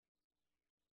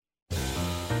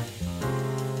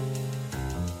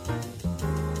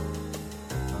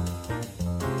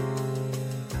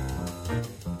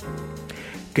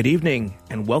Good evening,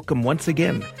 and welcome once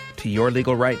again to Your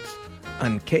Legal Rights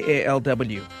on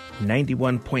KALW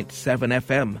 91.7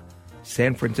 FM,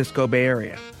 San Francisco Bay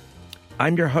Area.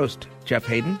 I'm your host, Jeff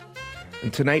Hayden,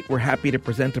 and tonight we're happy to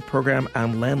present a program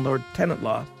on landlord-tenant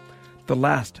law, the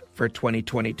last for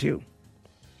 2022.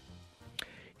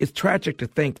 It's tragic to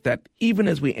think that even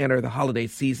as we enter the holiday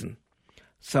season,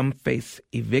 some face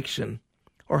eviction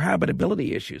or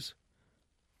habitability issues.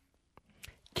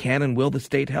 Can and will the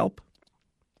state help?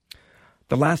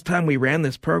 The last time we ran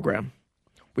this program,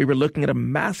 we were looking at a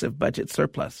massive budget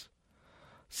surplus.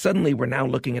 Suddenly, we're now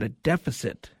looking at a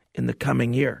deficit in the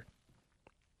coming year.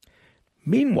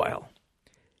 Meanwhile,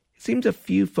 it seems a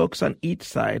few folks on each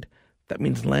side, that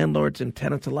means landlords and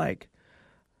tenants alike,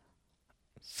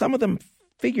 some of them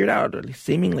figured out, or at least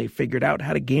seemingly figured out,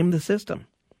 how to game the system.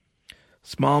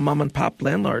 Small mom-and-pop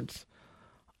landlords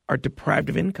are deprived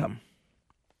of income.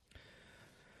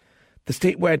 The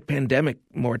statewide pandemic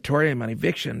moratorium on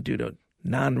eviction due to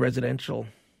residential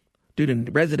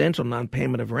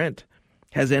non-payment of rent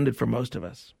has ended for most of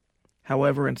us.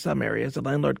 However, in some areas, a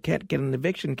landlord can't get an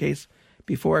eviction case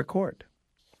before a court.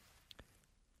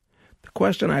 The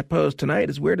question I pose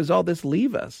tonight is, where does all this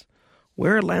leave us?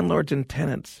 Where are landlords and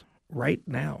tenants right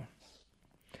now?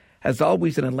 As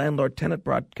always in a landlord-tenant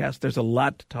broadcast, there's a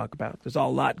lot to talk about. There's a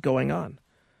lot going on.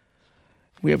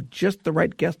 We have just the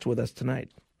right guests with us tonight.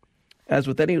 As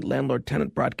with any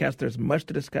landlord-tenant broadcast, there's much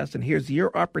to discuss, and here's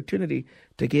your opportunity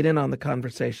to get in on the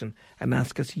conversation and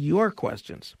ask us your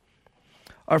questions.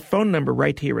 Our phone number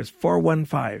right here is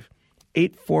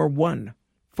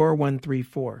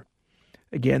 415-841-4134.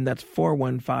 Again, that's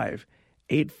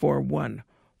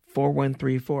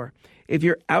 415-841-4134. If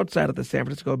you're outside of the San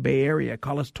Francisco Bay Area,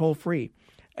 call us toll-free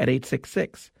at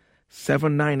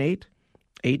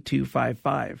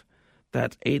 866-798-8255.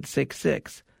 That's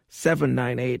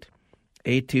 866-798-8255.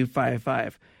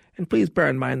 8255. And please bear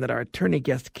in mind that our attorney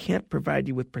guests can't provide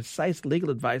you with precise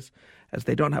legal advice as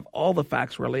they don't have all the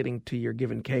facts relating to your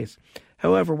given case.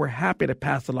 However, we're happy to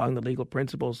pass along the legal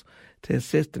principles to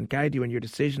assist and guide you in your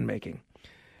decision-making.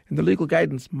 And the legal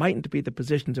guidance mightn't be the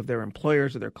positions of their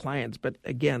employers or their clients, but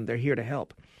again, they're here to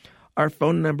help. Our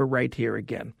phone number right here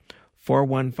again,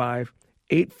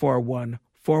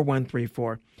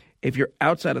 415-841-4134. If you're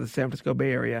outside of the San Francisco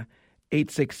Bay Area,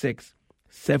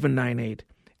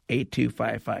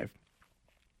 866-798-8255.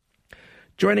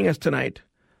 Joining us tonight,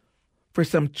 for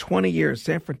some 20 years,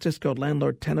 San Francisco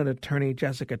landlord-tenant attorney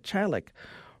Jessica Chalik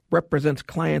represents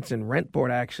clients in rent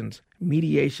board actions,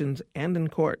 mediations, and in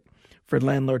court for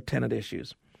landlord-tenant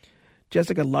issues.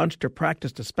 Jessica launched her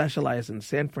practice to specialize in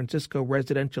San Francisco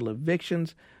residential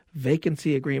evictions,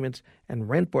 vacancy agreements, and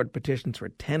rent board petitions for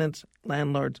tenants,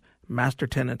 landlords, master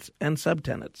tenants, and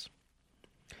subtenants.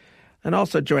 And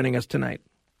also joining us tonight,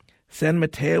 San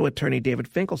Mateo attorney David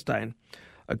Finkelstein.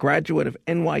 A graduate of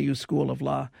NYU School of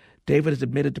Law, David is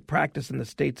admitted to practice in the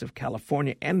states of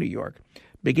California and New York,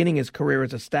 beginning his career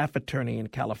as a staff attorney in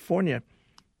California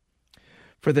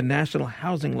for the National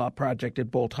Housing Law Project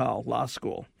at Boalt Hall Law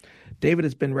School. David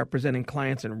has been representing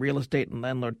clients in real estate and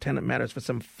landlord-tenant matters for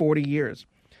some 40 years.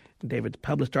 David's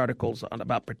published articles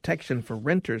about protection for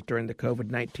renters during the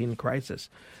COVID-19 crisis.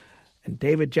 And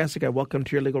David, Jessica, welcome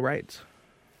to Your Legal Rights.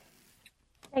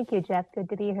 Thank you, Jeff. Good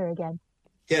to be here again.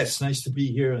 Yes, nice to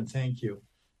be here, and thank you.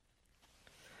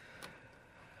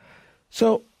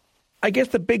 So I guess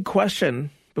the big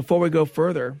question before we go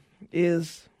further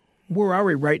is, where are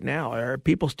we right now? Are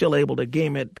people still able to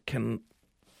game it? Can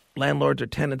landlords or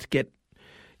tenants get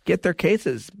their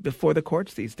cases before the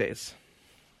courts these days?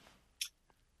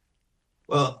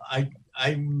 Well,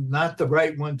 I'm not the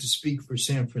right one to speak for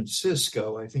San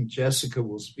Francisco. I think Jessica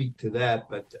will speak to that.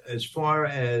 But as far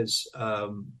as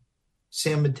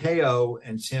San Mateo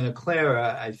and Santa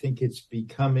Clara, I think it's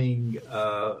becoming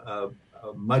a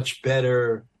much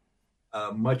better,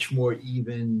 much more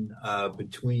even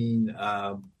between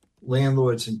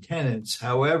landlords and tenants.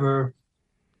 However,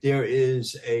 there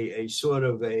is a sort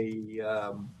of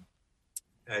a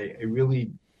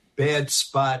really bad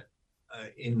spot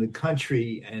in the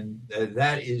country, and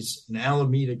that is in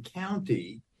Alameda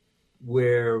County,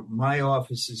 where my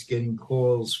office is getting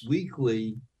calls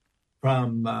weekly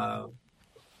from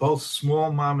both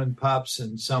small mom and pops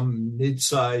and some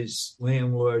mid-sized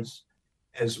landlords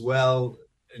as well,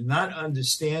 not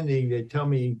understanding. They tell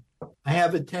me, I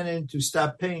have a tenant who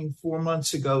stopped paying 4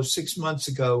 months ago, 6 months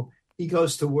ago. He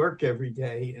goes to work every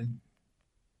day, and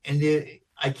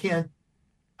I can't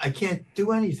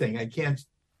do anything. I can't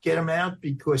get him out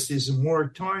because there's a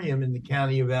moratorium in the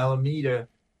county of Alameda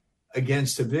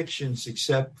against evictions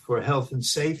except for health and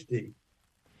safety.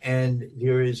 And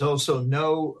there is also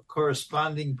no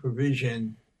corresponding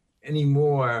provision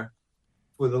anymore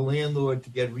for the landlord to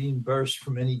get reimbursed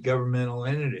from any governmental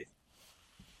entity.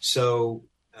 So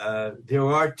there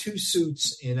are two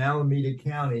suits in Alameda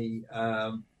County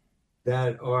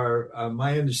that are,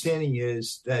 my understanding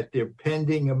is that they're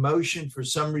pending a motion for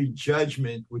summary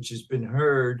judgment, which has been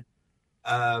heard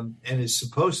and is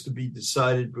supposed to be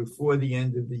decided before the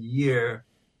end of the year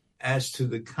as to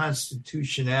the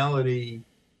constitutionality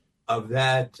of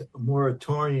that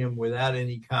moratorium without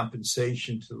any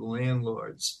compensation to the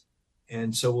landlords.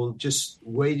 And so we're just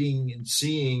waiting and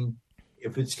seeing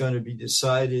if it's going to be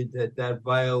decided that that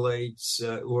violates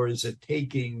or is a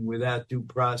taking without due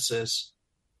process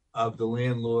of the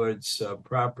landlord's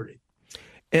property.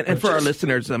 And for our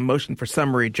listeners, a motion for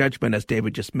summary judgment, as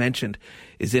David just mentioned,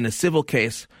 is in a civil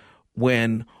case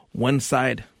when one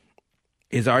side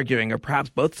is arguing, or perhaps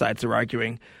both sides are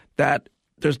arguing, that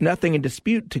there's nothing in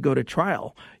dispute to go to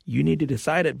trial. You need to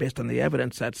decide it based on the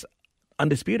evidence that's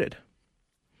undisputed.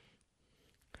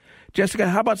 Jessica,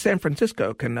 how about San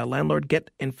Francisco? Can a landlord get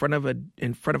in front of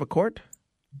a court?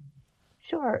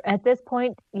 Sure. At this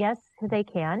point, yes, they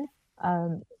can.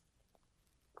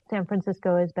 San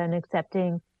Francisco has been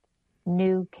accepting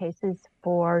new cases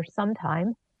for some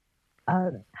time.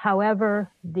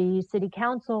 However, the city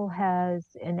council has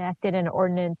enacted an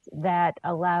ordinance that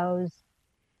allows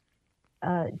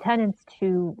tenants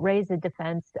to raise a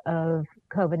defense of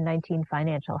COVID-19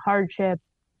 financial hardship,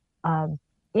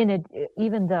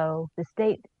 even though the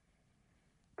state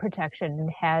protection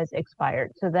has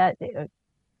expired. So that,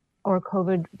 or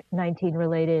COVID-19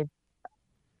 related,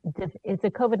 it's a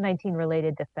COVID-19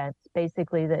 related defense,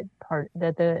 basically that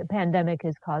the pandemic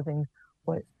is causing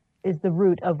what is the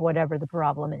root of whatever the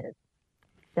problem is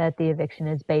that the eviction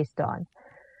is based on.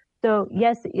 So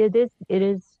yes, it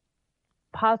is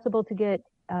possible to get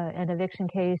an eviction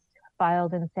case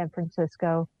filed in San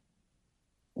Francisco.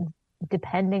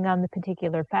 Depending on the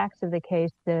particular facts of the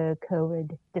case, the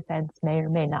COVID defense may or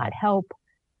may not help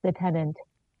the tenant.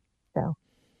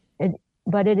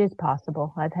 But it is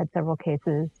possible. I've had several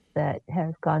cases that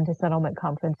have gone to settlement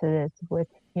conferences with,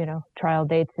 trial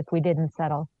dates if we didn't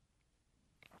settle.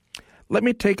 Let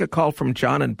me take a call from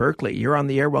John in Berkeley. You're on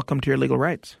the air. Welcome to Your Legal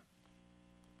Rights.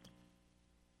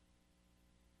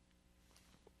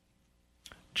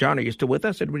 John, are you still with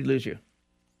us, or did we lose you?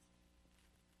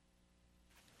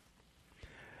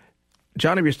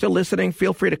 John, if you're still listening,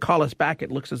 feel free to call us back.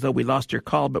 It looks as though we lost your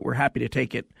call, but we're happy to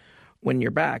take it when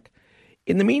you're back.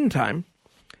 In the meantime,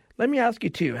 let me ask you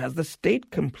too, has the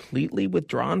state completely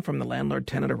withdrawn from the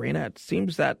landlord-tenant arena? It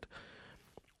seems that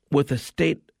with a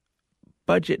state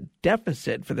budget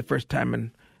deficit for the first time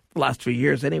in the last few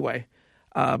years anyway,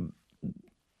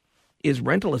 is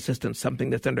rental assistance something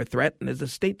that's under threat, and is the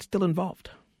state still involved?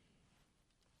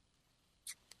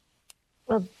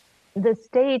 Well, the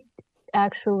state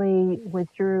actually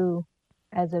withdrew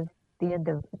as of the end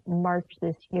of March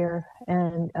this year,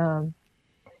 and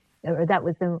that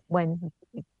was when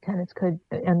tenants could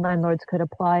and landlords could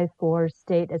apply for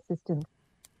state assistance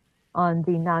on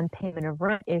the non-payment of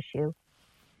rent issue.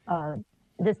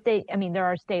 The state, there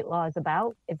are state laws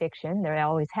about eviction. There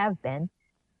always have been,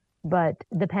 but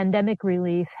the pandemic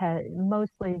relief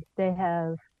they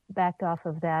have backed off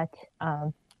of that.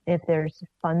 If there's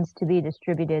funds to be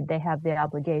distributed, they have the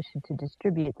obligation to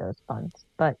distribute those funds,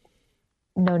 but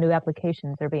no new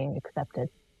applications are being accepted.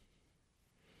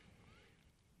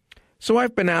 So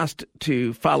I've been asked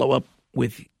to follow up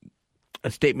with a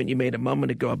statement you made a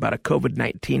moment ago about a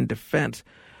COVID-19 defense.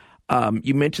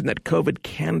 You mentioned that COVID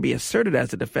can be asserted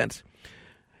as a defense.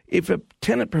 If a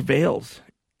tenant prevails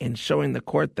in showing the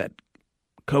court that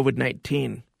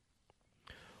COVID-19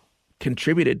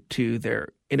 contributed to their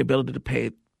inability to pay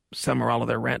some or all of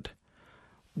their rent,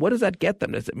 what does that get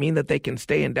them? Does it mean that they can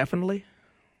stay indefinitely?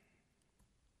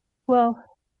 Well,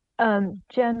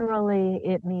 generally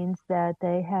it means that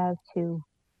they have to,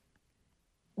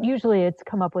 usually it's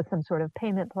come up with some sort of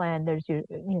payment plan. There's,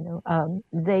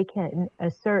 they can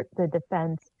assert the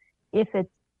defense if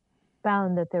it's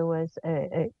found that there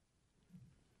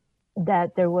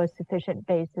was sufficient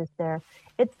basis there.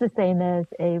 It's the same as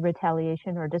a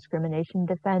retaliation or discrimination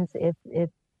defense. If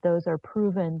those are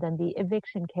proven, then the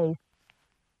eviction case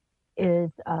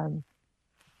is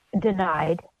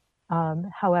denied.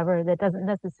 However, that doesn't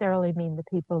necessarily mean the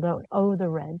people don't owe the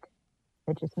rent.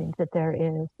 It just means that there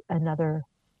is another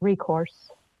recourse.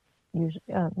 Usually,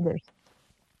 the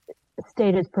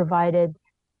state has provided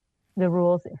the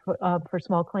rules for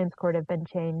small claims court have been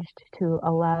changed to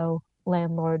allow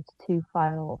landlords to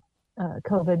file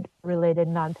COVID-related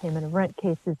non-payment of rent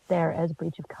cases there as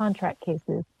breach of contract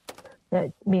cases.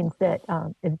 That means that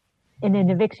in an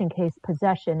eviction case,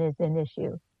 possession is an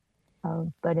issue.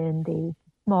 But in the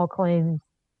small claims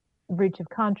breach of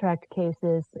contract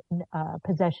cases,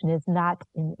 possession is not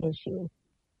an issue.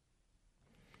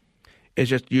 It's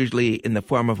just usually in the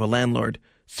form of a landlord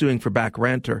suing for back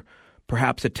rent, or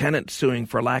perhaps a tenant suing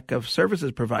for lack of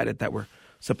services provided that were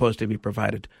supposed to be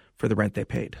provided for the rent they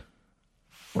paid.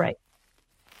 Right.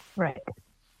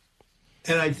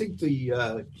 And I think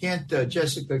can't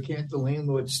the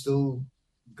landlord still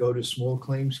go to small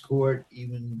claims court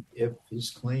even if his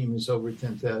claim is over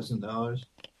 $10,000?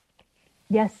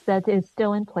 Yes, that is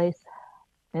still in place.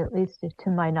 At least to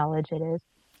my knowledge, it is.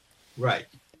 Right.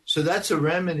 So that's a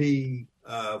remedy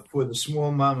for the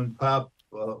small mom and pop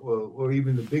or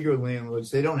even the bigger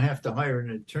landlords. They don't have to hire an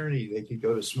attorney. They could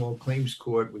go to small claims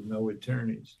court with no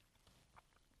attorneys.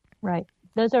 Right.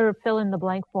 Those are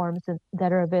fill-in-the-blank forms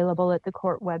that are available at the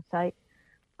court website.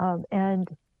 And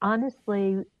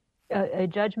honestly, a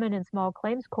judgment in small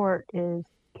claims court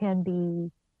can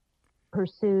be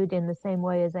pursued in the same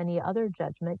way as any other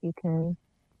judgment. You can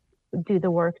do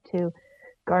the work to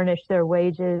garnish their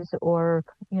wages or,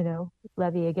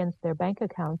 levy against their bank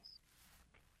accounts,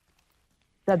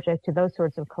 subject to those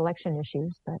sorts of collection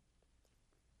issues. But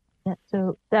yeah,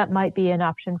 so that might be an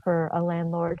option for a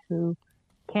landlord who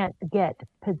can't get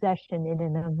possession in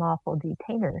an unlawful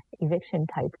detainer eviction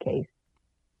type case.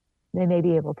 They may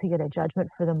be able to get a judgment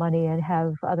for the money and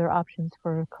have other options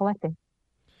for collecting.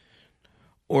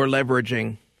 Or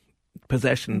leveraging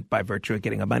possession by virtue of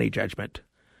getting a money judgment.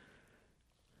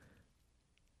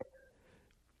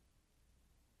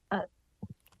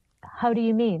 How do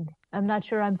you mean? I'm not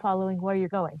sure I'm following where you're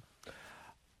going.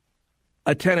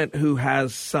 A tenant who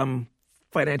has some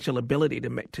financial ability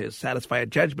to satisfy a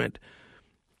judgment,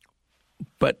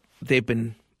 but they've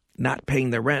been not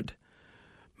paying their rent,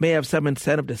 may have some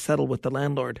incentive to settle with the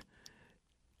landlord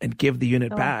and give the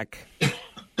unit back.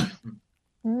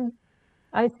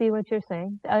 I see what you're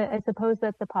saying. I suppose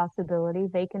that's a possibility.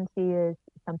 Vacancy is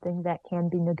something that can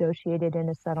be negotiated in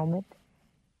a settlement.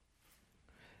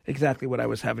 Exactly what I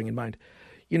was having in mind.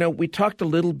 We talked a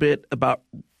little bit about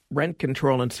rent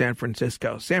control in San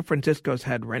Francisco. San Francisco's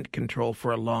had rent control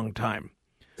for a long time.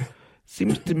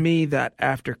 Seems to me that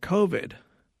after COVID,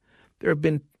 there have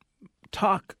been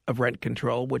talk of rent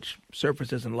control, which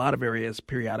surfaces in a lot of areas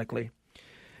periodically.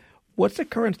 What's the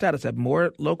current status? Have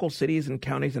more local cities and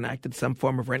counties enacted some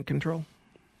form of rent control?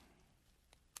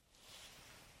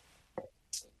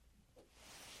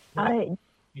 I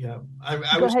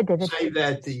would say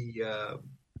that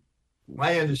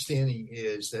my understanding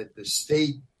is that the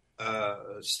state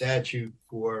statute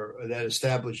that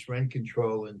established rent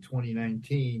control in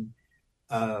 2019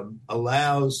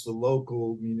 allows the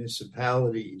local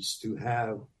municipalities to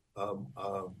have a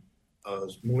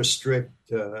more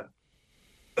strict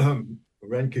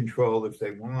rent control if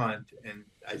they want. And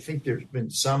I think there's been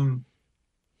some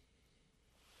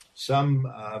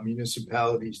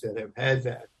municipalities that have had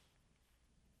that.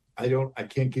 I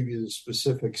can't give you the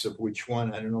specifics of which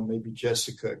one. I don't know. Maybe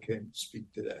Jessica can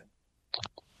speak to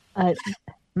that.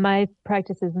 My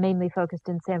practice is mainly focused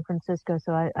in San Francisco,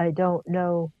 so I don't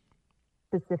know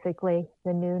specifically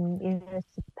the new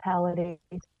municipalities.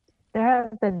 There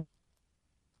have been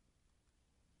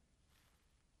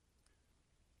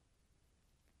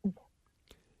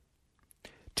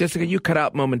Jessica, you cut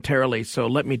out momentarily, so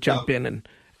let me jump in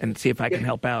and see if I can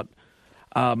help out.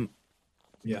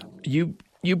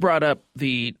 You brought up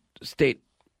the state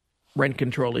rent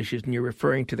control issues, and you're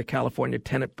referring to the California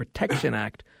Tenant Protection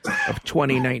Act of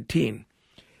 2019.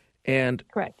 And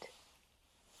correct.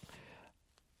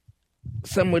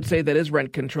 Some would say that is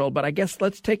rent control, but I guess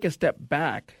let's take a step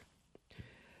back.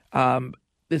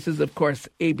 This is, of course,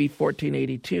 AB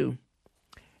 1482.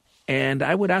 And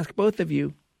I would ask both of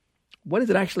you, what does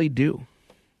it actually do?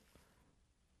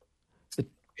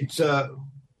 It's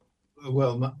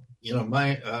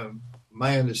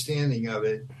my understanding of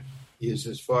it is,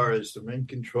 as far as the rent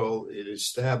control, it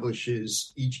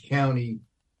establishes each county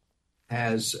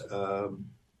has a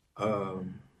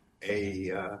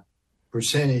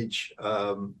percentage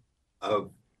of,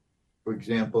 for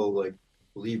example, like I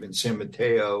believe in San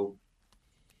Mateo,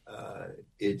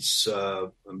 its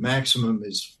maximum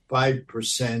is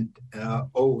 5%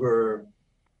 over.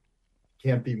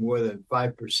 Can't be more than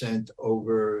 5%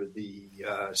 over the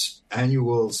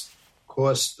annual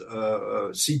cost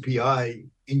CPI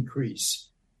increase.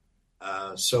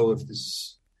 So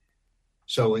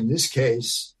in this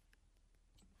case,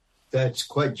 that's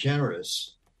quite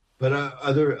generous. But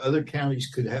other counties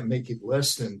could make it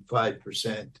less than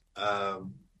 5%.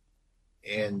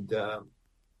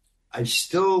 I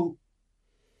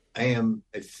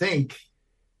think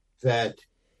that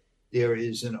there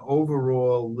is an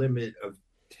overall limit of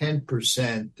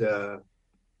 10%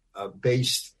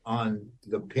 based on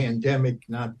the pandemic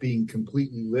not being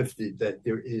completely lifted, that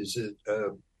there is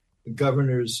a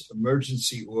governor's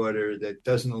emergency order that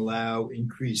doesn't allow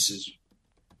increases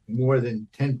more than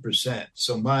 10%.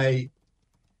 So my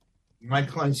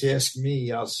clients ask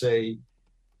me, I'll say,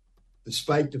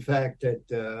 despite the fact that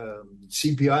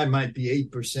CPI might be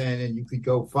 8% and you could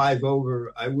go 5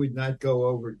 over, I would not go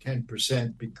over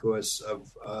 10% because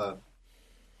of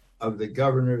the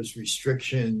governor's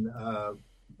restriction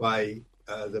by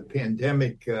the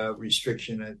pandemic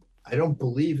restriction. I don't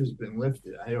believe has been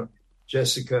lifted.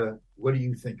 Jessica, what do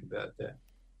you think about that?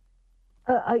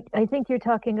 I think you're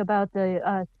talking about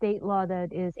the state law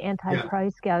that is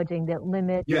anti-price gouging that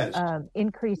limits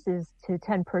increases to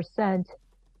 10%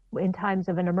 in times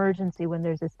of an emergency when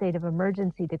there's a state of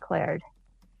emergency declared.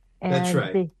 And that's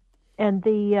right.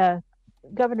 The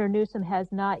Governor Newsom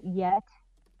has not yet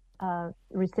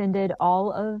rescinded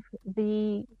all of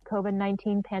the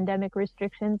COVID-19 pandemic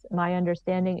restrictions. My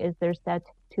understanding is they're set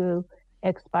to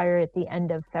expire at the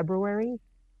end of February.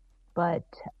 But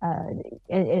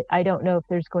I don't know if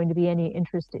there's going to be any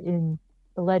interest in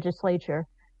the legislature,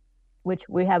 which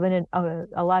we have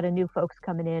a lot of new folks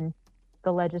coming in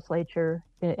the legislature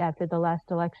after the last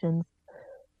elections.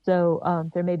 So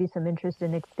there may be some interest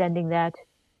in extending that.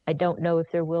 I don't know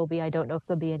if there will be. I don't know if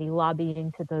there'll be any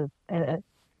lobbying to the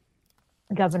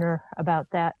governor about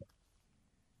that.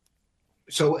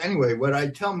 So anyway, what I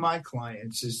tell my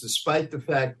clients is, despite the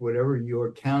fact whatever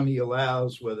your county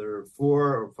allows, whether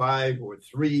 4 or 5 or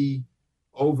 3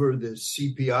 over the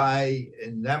CPI,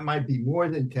 and that might be more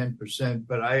than 10%,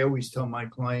 but I always tell my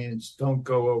clients, don't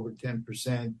go over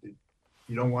 10%.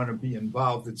 You don't want to be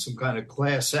involved in some kind of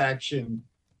class action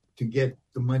to get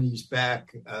the monies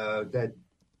back that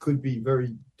could be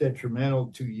very detrimental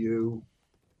to you.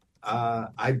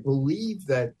 I believe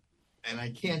that, and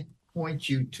I can't point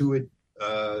you to it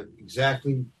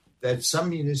exactly, that some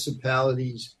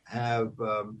municipalities have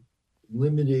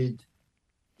limited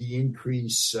the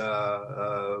increase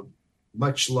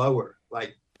much lower,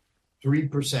 like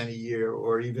 3% a year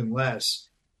or even less.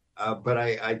 But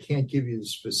I can't give you the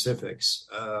specifics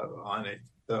on it,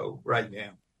 though, right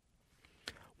now.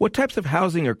 What types of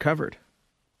housing are covered?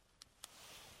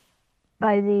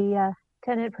 By the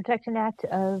Tenant Protection Act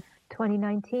of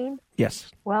 2019?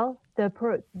 Yes. Well,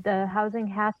 the housing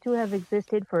has to have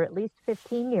existed for at least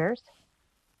 15 years,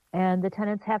 and the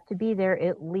tenants have to be there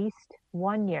at least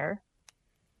 1 year.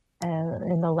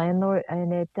 And the landlord,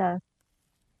 and it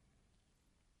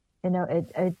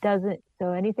doesn't,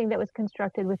 so anything that was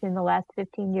constructed within the last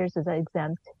 15 years is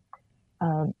exempt.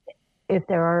 If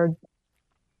there are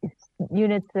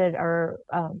units that are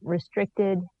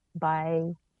restricted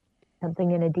by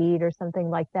something in a deed or something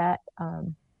like that,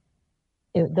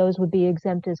 those would be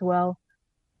exempt as well.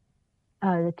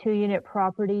 The 2-unit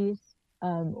properties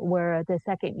where the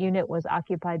second unit was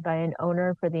occupied by an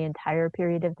owner for the entire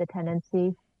period of the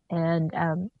tenancy, and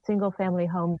single-family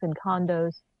homes and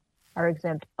condos are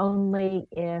exempt only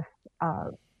if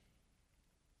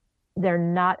they're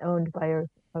not owned by a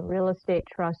real estate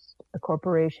trust, a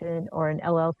corporation, or an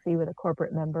LLC with a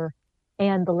corporate member,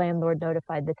 and the landlord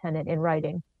notified the tenant in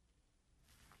writing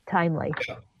timely.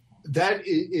 Yeah. That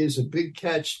is a big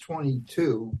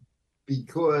catch-22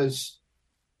 because,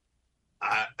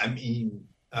 at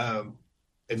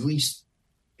least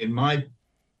in my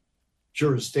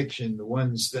jurisdiction, the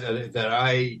ones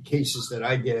cases that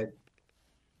I get,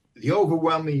 the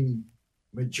overwhelming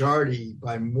majority,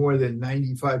 by more than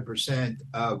 95%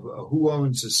 of who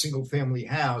owns a single-family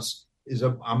house is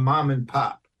a mom and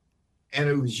pop. And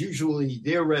it was usually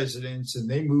their residence, and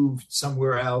they moved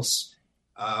somewhere else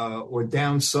or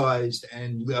downsized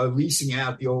and leasing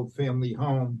out the old family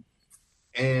home.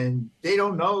 And they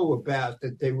don't know about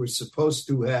that they were supposed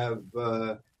to have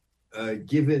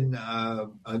given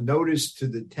a notice to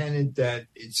the tenant that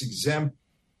it's exempt.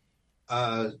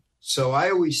 So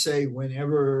I always say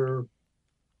whenever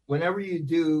you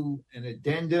do an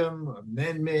addendum,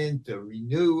 amendment, or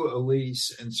renew a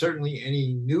lease, and certainly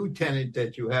any new tenant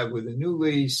that you have with a new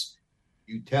lease,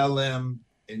 you tell them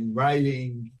in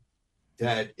writing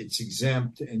that it's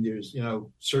exempt, and there's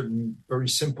certain very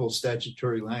simple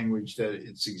statutory language that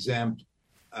it's exempt,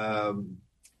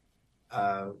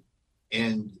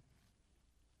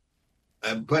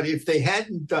 but if they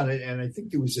hadn't done it, and I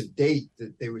think there was a date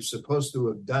that they were supposed to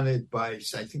have done it by,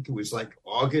 I think it was like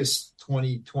August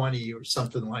 2020 or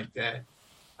something like that,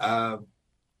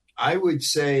 I would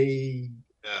say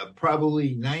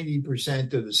probably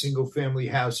 90% of the single-family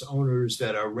house owners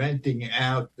that are renting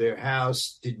out their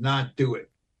house did not do it.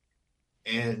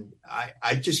 And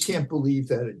I just can't believe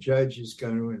that a judge is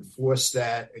going to enforce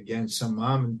that against some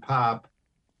mom and pop.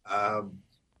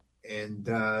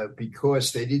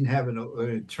 Because they didn't have an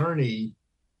attorney,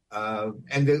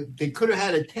 and they could have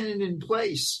had a tenant in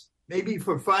place, maybe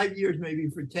for 5 years, maybe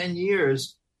for 10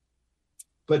 years,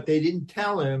 but they didn't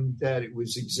tell him that it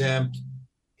was exempt.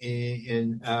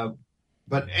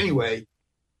 But anyway,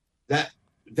 that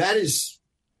is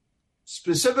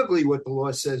specifically what the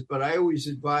law says, but I always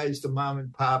advise the mom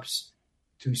and pops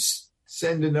to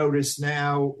send a notice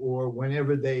now or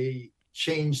whenever they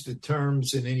change the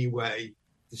terms in any way,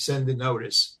 to send a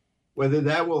notice. Whether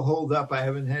that will hold up, I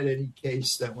haven't had any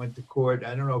case that went to court.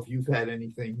 I don't know if you've had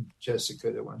anything,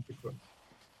 Jessica, that went to court.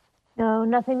 No,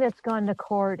 nothing that's gone to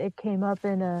court. It came up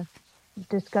in a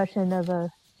discussion of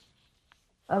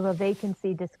a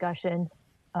vacancy discussion,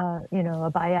 a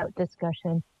buyout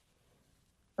discussion.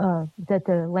 That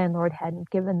the landlord hadn't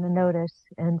given the notice,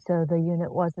 and so the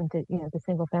unit wasn't, the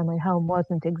single family home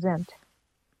wasn't exempt.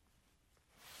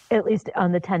 At least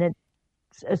on the tenant's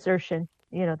assertion,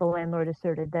 the landlord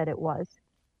asserted that it was.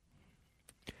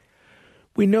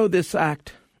 We know this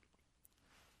act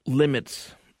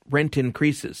limits rent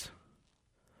increases,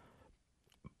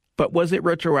 but was it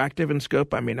retroactive in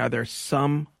scope? I mean, are there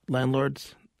some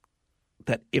landlords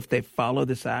that if they follow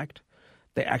this act,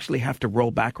 they actually have to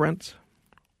roll back rents?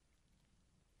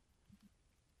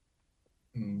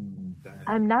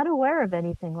 I'm not aware of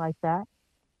anything like that.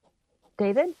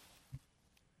 David?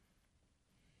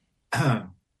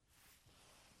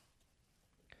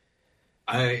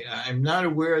 I'm not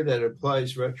aware that it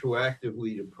applies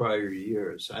retroactively to prior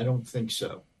years. I don't think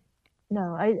so.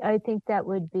 No, I think that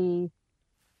would be,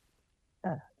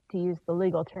 to use the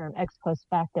legal term, ex post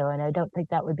facto, and I don't think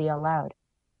that would be allowed.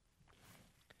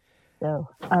 So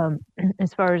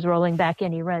as far as rolling back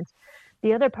any rents,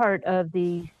 the other part of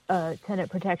the Tenant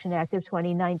Protection Act of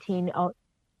 2019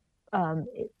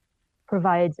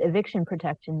 provides eviction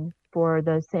protection for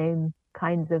the same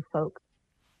kinds of folks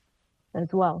as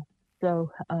well.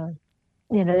 So,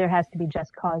 there has to be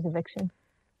just cause eviction.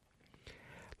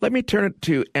 Let me turn it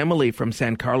to Emily from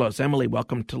San Carlos. Emily,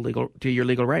 welcome to Your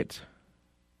Legal Rights.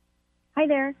 Hi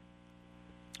there.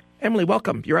 Emily,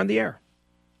 welcome. You're on the air.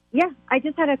 Yeah, I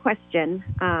just had a question.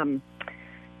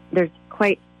 There's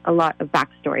quite a lot of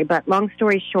backstory, but long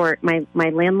story short, my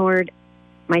landlord,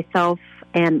 myself,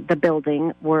 and the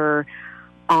building were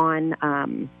on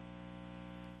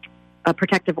a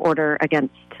protective order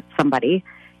against somebody,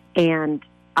 and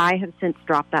I have since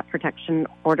dropped that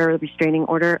restraining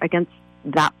order against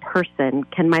that person.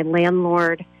 Can my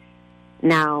landlord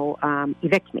now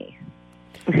evict me,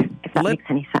 if that makes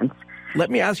any sense? Let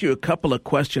me ask you a couple of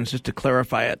questions just to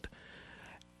clarify it.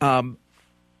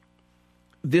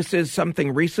 This is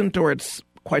something recent, or it's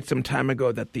quite some time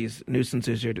ago that these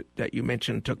nuisances that you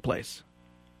mentioned took place?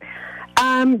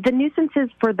 The nuisances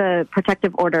for the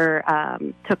protective order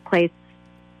took place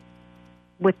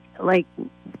with like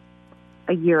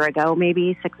a year ago,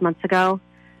 maybe 6 months ago.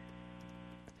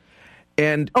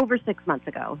 And over 6 months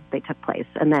ago, they took place.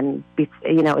 And then, it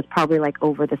was probably like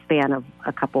over the span of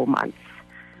a couple months.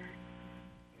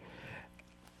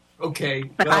 Okay.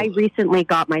 But I recently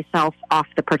got myself off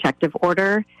the protective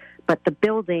order, but the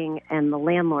building and the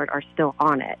landlord are still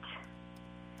on it.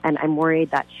 And I'm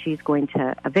worried that she's going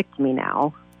to evict me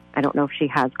now. I don't know if she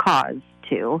has cause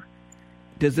to.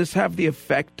 Does this have the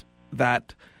effect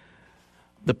that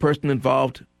the person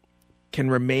involved can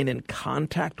remain in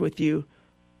contact with you,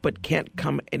 but can't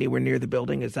come anywhere near the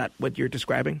building? Is that what you're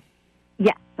describing?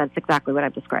 Yes, that's exactly what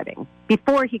I'm describing.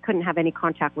 Before, he couldn't have any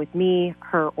contact with me,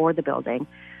 her, or the building.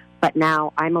 But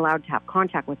now I'm allowed to have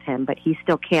contact with him, but he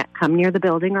still can't come near the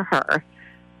building or her.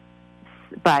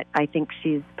 But I think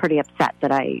she's pretty upset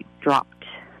that I dropped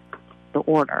the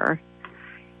order.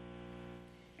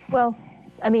 Well,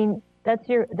 I mean, that's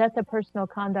a personal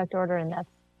conduct order, and that's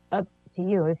up to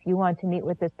you. If you want to meet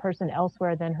with this person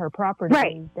elsewhere than her property,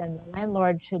 right, then the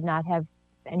landlord should not have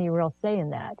any real say in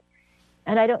that.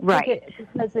 And I don't think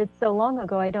because it's so long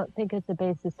ago, I don't think it's a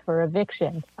basis for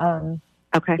eviction.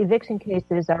 Okay. Eviction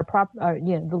cases are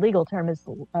the legal term is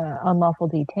unlawful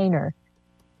detainer,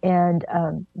 and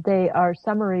they are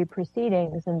summary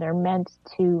proceedings, and they're meant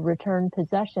to return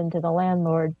possession to the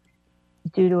landlord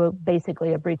due to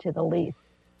basically a breach of the lease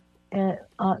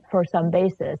for some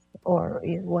basis or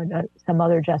some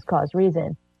other just cause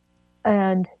reason.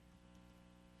 And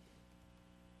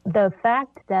the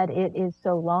fact that it is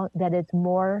so long, that it's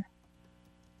more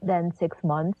than 6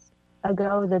 months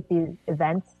ago that the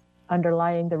events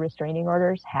underlying the restraining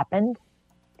orders happened,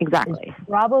 exactly, is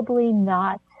probably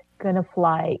not going to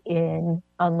fly in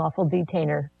unlawful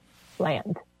detainer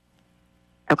land.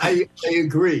 Okay. I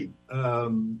agree.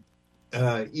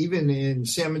 Even in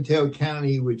San Mateo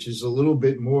County, which is a little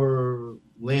bit more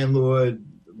landlord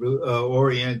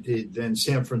oriented than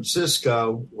San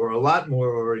Francisco, or a lot more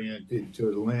oriented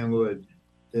to the landlord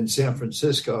than San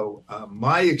Francisco,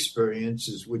 my experience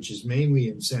is, which is mainly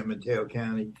in San Mateo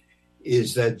County,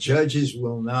 is that judges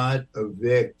will not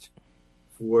evict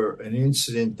for an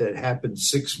incident that happened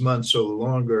 6 months or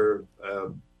longer.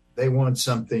 They want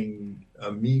something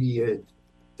immediate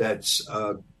that's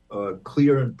a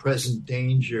clear and present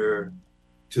danger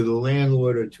to the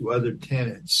landlord or to other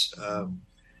tenants.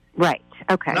 Right.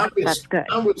 Okay. That's good.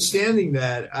 Notwithstanding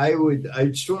that,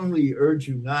 I'd strongly urge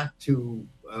you not to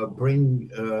bring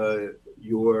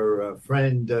your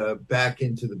friend back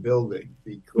into the building,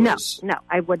 because no,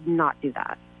 I would not do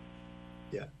that.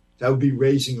 Yeah, that would be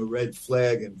raising a red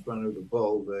flag in front of the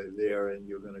bulb there, and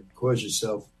you're going to cause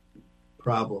yourself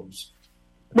problems.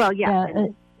 Well, yeah,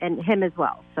 and him as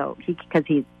well. So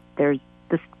the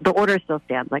order still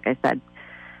stands. Like I said,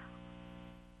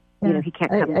 he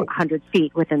can't come 100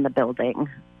 feet within the building.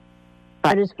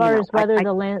 But as far as whether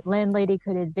the landlady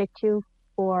could evict you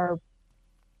for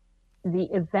the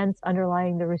events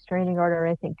underlying the restraining order,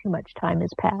 I think too much time has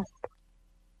passed.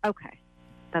 Okay,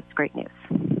 that's great news.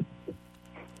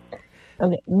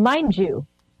 Okay, mind you,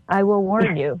 I will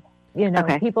warn you.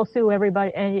 People sue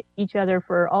everybody and each other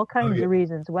for all kinds of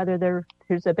reasons, whether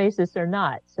there's a basis or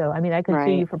not. So, I mean, I could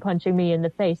sue you for punching me in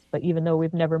the face, but even though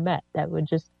we've never met, that would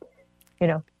just,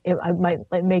 I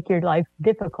might make your life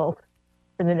difficult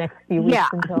for the next few weeks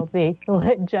until the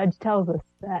judge tells us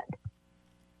that.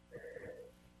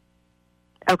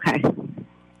 Okay.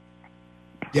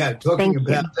 Yeah, talking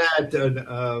about that,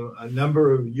 a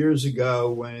number of years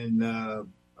ago when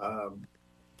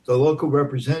the local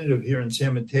representative here in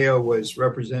San Mateo was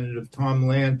Representative Tom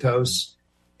Lantos,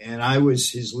 and I was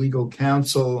his legal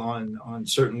counsel on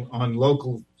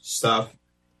local stuff.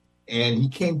 And he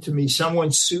came to me.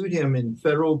 Someone sued him in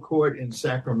federal court in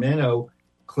Sacramento,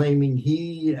 claiming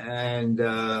he and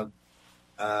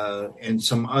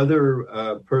some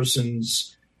other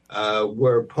persons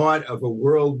were part of a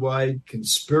worldwide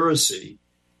conspiracy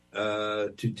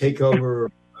to take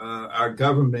over our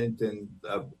government, and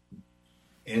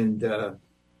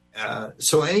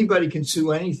so anybody can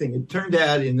sue anything. It turned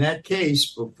out in that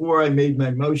case, before I made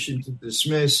my motion to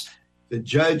dismiss, the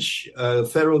judge,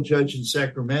 federal judge in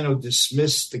Sacramento,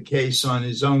 dismissed the case on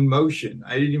his own motion.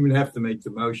 I didn't even have to make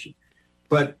the motion.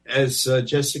 But as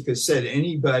Jessica said,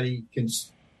 anybody can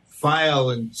file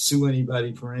and sue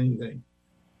anybody for anything.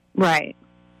 Right.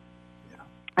 Yeah.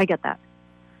 I get that.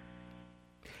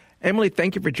 Emily,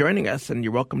 thank you for joining us, and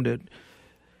you're welcome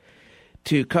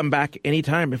to come back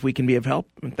anytime if we can be of help.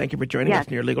 And thank you for joining us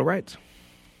in Your Legal Rights.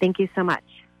 Thank you so much.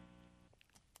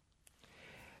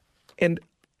 And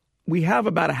we have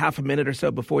about a half a minute or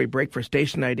so before we break for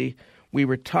station ID. We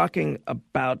were talking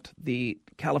about the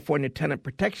California Tenant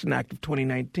Protection Act of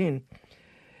 2019.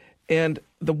 And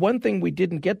the one thing we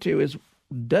didn't get to is,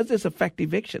 does this affect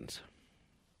evictions?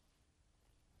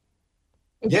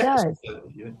 It does.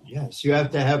 Yes, you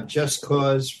have to have just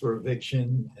cause for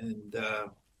eviction,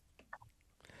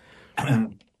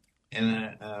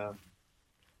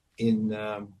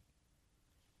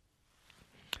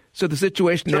 so the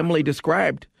situation Emily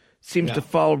described seems to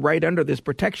fall right under this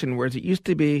protection, whereas it used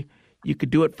to be you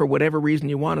could do it for whatever reason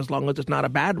you want as long as it's not a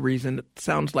bad reason. It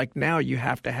sounds like now you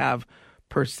have to have,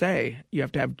 per se, you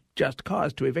have to have just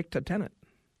cause to evict a tenant.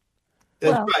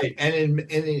 That's right. And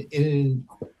in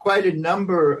quite a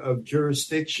number of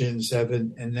jurisdictions have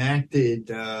enacted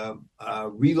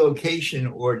relocation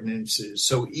ordinances.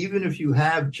 So even if you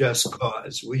have just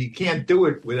cause, well, you can't do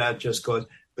it without just cause,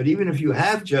 but even if you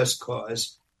have just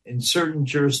cause, in certain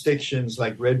jurisdictions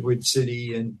like Redwood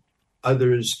City and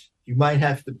others, you might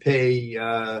have to pay,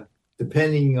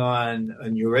 depending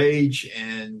on your age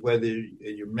and whether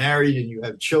you're married and you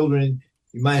have children,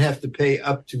 you might have to pay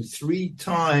up to 3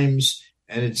 times.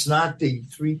 And it's not the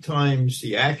 3 times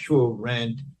the actual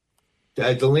rent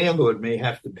that the landlord may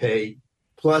have to pay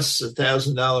plus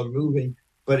 $1,000 moving,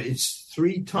 but it's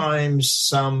 3 times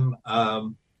some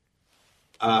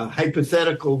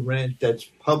hypothetical rent that's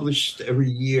published every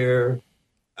year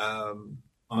from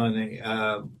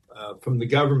the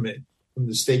government, from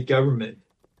the state government.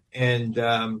 And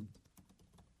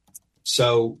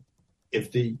so if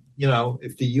the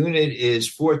unit is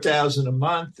 $4,000 a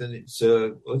month and it's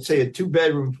let's say a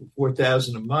 2-bedroom for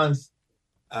 $4,000 a month,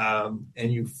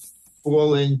 and you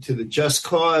fall into the just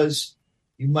cause,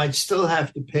 you might still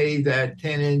have to pay that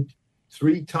tenant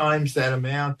 3 times that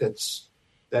amount. That's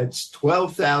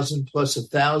 $12,000 plus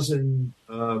 $1,000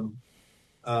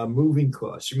 moving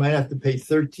costs. You might have to pay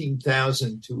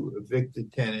 $13,000 to evict a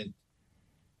tenant,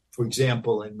 for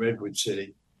example, in Redwood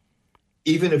City,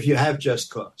 even if you have just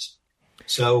cause.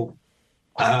 So,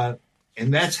 and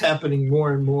that's happening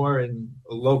more and more in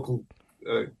local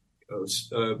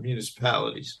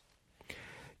municipalities.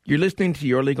 You're listening to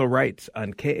Your Legal Rights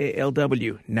on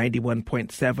KALW 91.7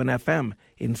 FM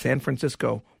in San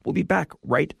Francisco. We'll be back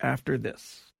right after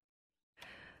this.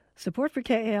 Support for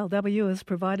KALW is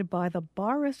provided by the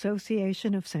Bar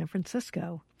Association of San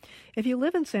Francisco. If you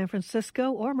live in San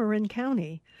Francisco or Marin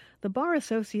County, the Bar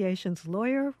Association's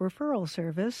lawyer referral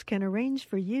service can arrange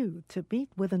for you to meet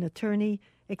with an attorney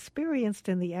experienced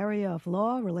in the area of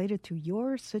law related to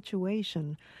your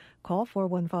situation. Call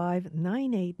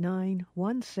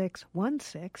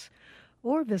 415-989-1616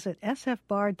 or visit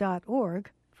sfbar.org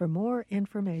for more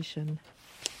information.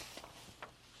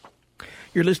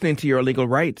 You're listening to Your Legal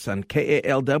Rights on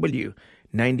KALW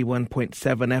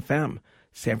 91.7 FM,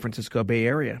 San Francisco Bay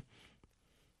Area.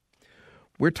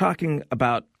 We're talking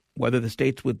about whether the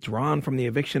state's withdrawn from the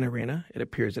eviction arena. It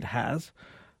appears it has.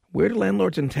 Where do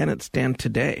landlords and tenants stand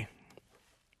today?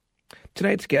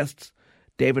 Tonight's guests,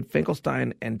 David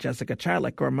Finkelstein and Jessica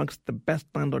Chilek, are amongst the best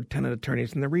landlord-tenant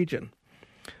attorneys in the region.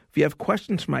 If you have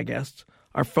questions for my guests,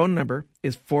 our phone number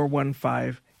is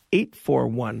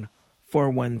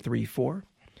 415-841-4134.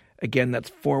 Again, that's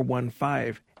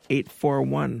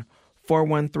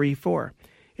 415-841-4134.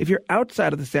 If you're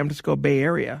outside of the San Francisco Bay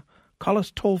Area, call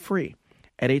us toll-free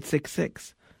at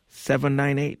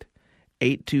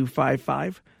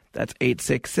 866-798-8255. That's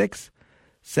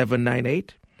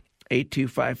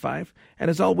 866-798-8255. And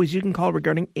as always, you can call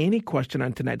regarding any question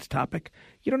on tonight's topic.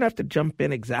 You don't have to jump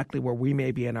in exactly where we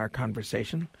may be in our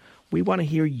conversation. We want to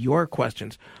hear your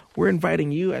questions. We're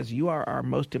inviting you as you are our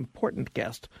most important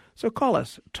guest. So call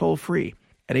us toll-free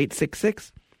at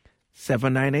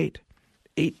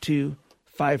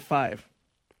 866-798-8255.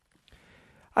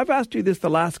 I've asked you this the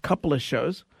last couple of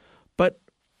shows, but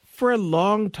for a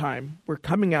long time, we're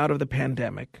coming out of the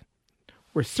pandemic.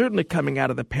 We're certainly coming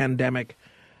out of the pandemic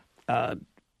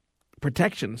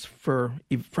protections from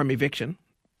eviction.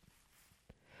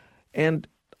 And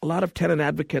a lot of tenant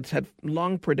advocates had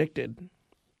long predicted,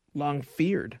 long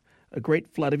feared, a great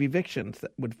flood of evictions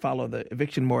that would follow the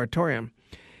eviction moratorium.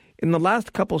 In the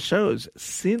last couple shows,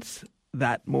 since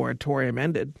that moratorium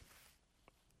ended,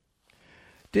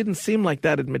 didn't seem like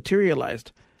that had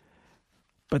materialized.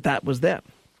 But that was then.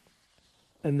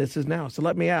 And this is now. So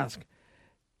let me ask,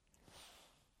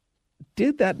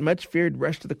 did that much feared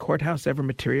rush to the courthouse ever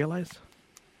materialize?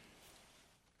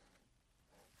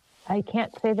 I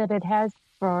can't say that it has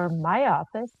for my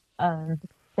office.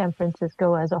 San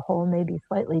Francisco as a whole may be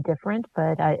slightly different,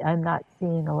 but I'm not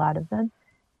seeing a lot of them.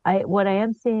 What I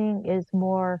am seeing is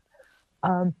more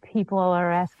people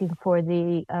are asking for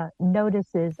the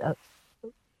notices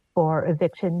for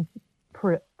eviction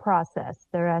process.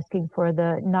 They're asking for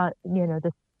the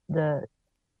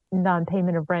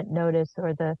non-payment of rent notice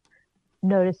or the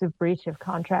notice of breach of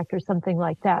contract or something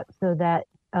like that, so that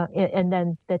and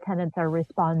then the tenants are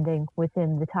responding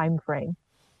within the time frame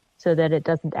so that it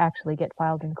doesn't actually get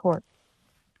filed in court.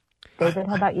 David,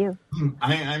 how about you?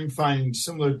 I'm finding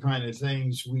similar kind of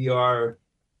things. We are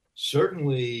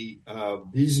certainly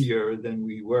busier than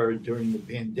we were during the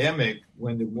pandemic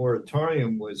when the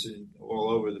moratorium was all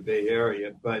over the Bay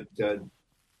Area. But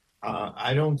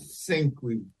I don't think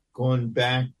we've gone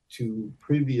back to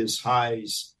previous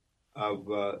highs of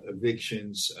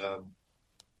evictions.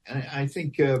 And I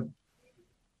think the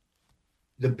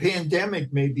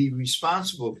pandemic may be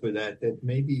responsible for that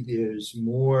maybe there's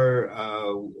more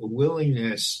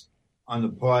willingness on the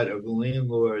part of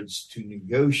landlords to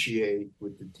negotiate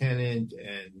with the tenant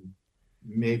and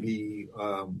maybe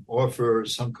offer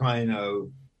some kind of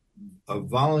a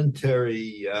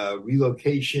voluntary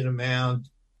relocation amount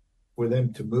for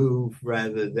them to move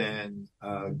rather than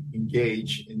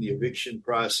engage in the eviction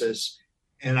process.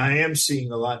 And I am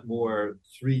seeing a lot more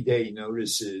 3-day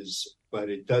notices, but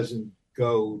it doesn't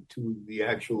go to the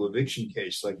actual eviction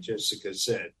case, like Jessica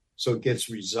said. So it gets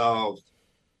resolved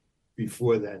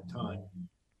before that time.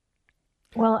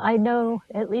 Well, I know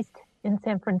at least in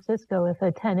San Francisco, if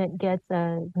a tenant gets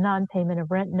a non-payment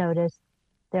of rent notice,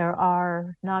 there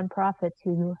are nonprofits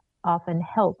who often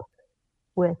help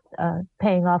with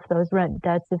paying off those rent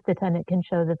debts if the tenant can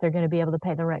show that they're going to be able to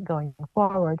pay the rent going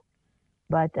forward.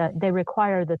 But they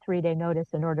require the 3-day notice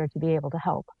in order to be able to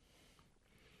help.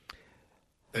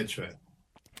 That's right.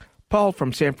 Paul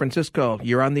from San Francisco,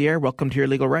 you're on the air. Welcome to Your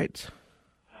Legal Rights.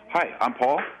 Hi, I'm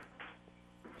Paul.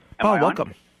 Paul,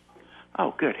 welcome.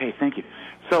 Oh, good. Hey, thank you.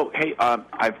 So, hey,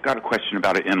 I've got a question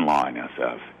about an in-law in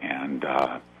SF, and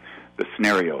the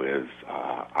scenario is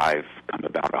I've come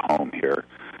about a home here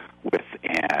with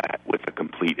a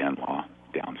complete in-law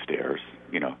downstairs,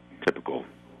 typical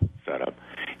setup.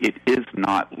 It is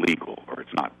not legal, or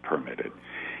it's not permitted,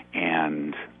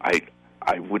 and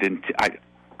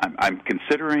I'm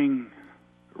considering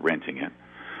renting it.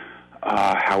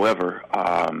 However,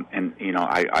 I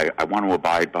want to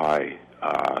abide by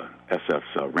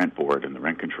SF's rent board and the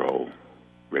rent control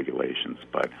regulations,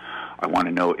 but I want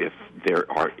to know if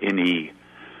there are any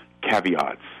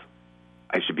caveats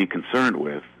I should be concerned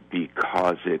with,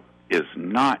 because it is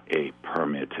not a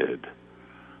permitted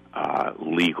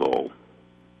legal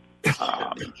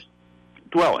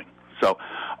dwelling. So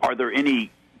are there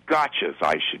any gotchas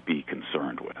I should be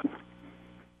concerned with?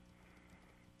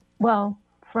 Well,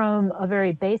 from a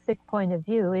very basic point of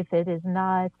view, if it is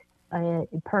not a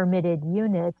permitted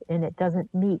unit and it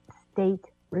doesn't meet state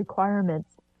requirements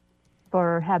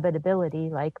for habitability,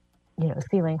 like,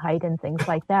 ceiling height and things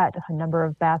like that, a number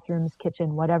of bathrooms,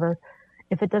 kitchen, whatever,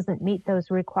 if it doesn't meet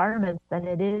those requirements, then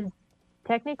it is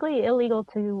technically illegal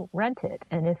to rent it.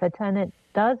 And if a tenant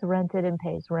does rent it and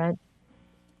pays rent,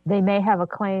 they may have a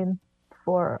claim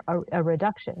for a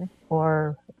reduction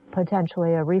or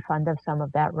potentially a refund of some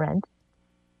of that rent.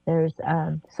 There's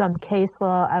some case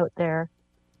law out there,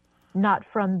 not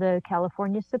from the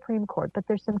California Supreme Court, but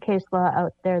there's some case law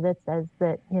out there that says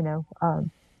that,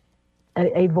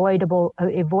 a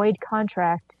void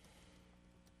contract,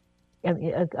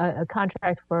 a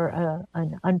contract for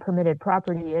an unpermitted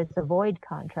property is a void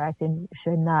contract and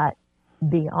should not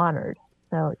be honored.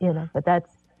 So, but that's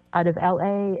out of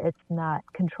LA. It's not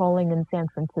controlling in San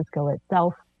Francisco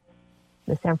itself.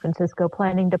 The San Francisco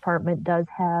Planning Department does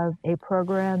have a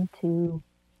program to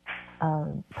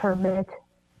permit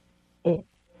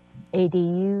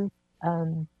ADUs.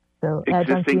 So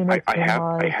existing,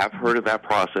 I have heard of that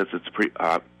process. It's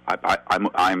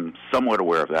I'm somewhat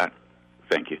aware of that.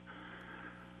 Thank you.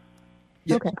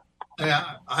 Yes. Okay.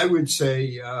 I would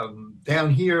say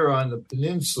down here on the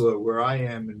peninsula where I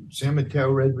am in San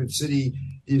Mateo, Redwood City,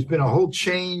 there's been a whole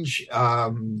change.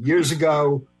 Years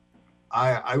ago,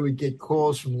 I would get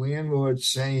calls from landlords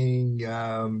saying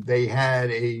they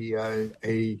had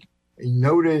a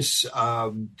notice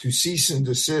to cease and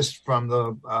desist from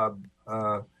the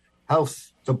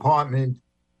health department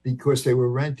because they were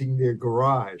renting their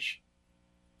garage.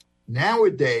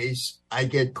 Nowadays, I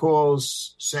get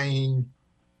calls saying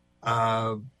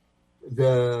the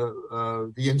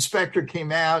inspector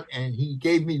came out and he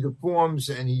gave me the forms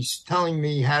and he's telling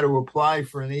me how to apply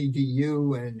for an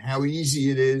ADU and how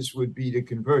easy it would be to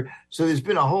convert. So there's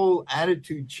been a whole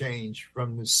attitude change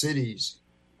from the cities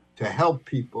to help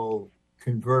people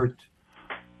convert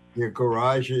their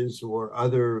garages or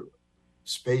other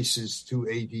spaces to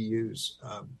ADUs.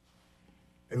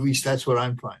 At least that's what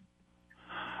I'm finding.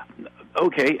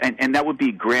 Okay, and that would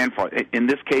be grandfather. In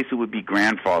this case, it would be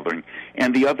grandfathering.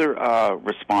 And the other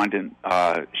respondent,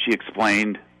 she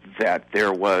explained that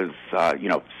there was,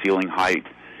 ceiling height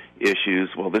issues.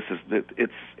 Well,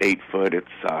 it's 8 foot.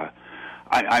 It's,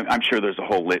 I'm sure there's a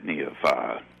whole litany of,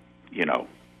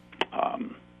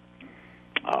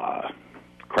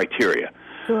 criteria.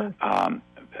 Sure.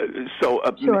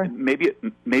 Sure.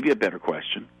 Maybe a better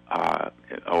question,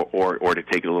 or to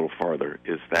take it a little farther,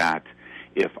 is that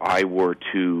if I were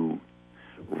to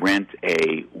rent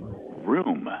a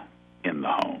room in the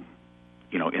home,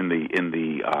 in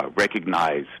the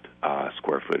recognized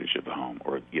square footage of the home,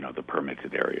 or the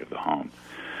permitted area of the home,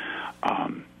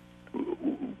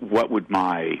 what would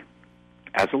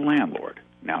as a landlord?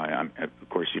 Now, of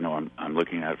course, I'm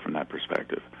looking at it from that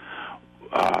perspective.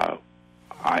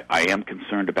 I am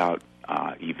concerned about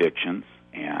evictions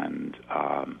and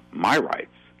my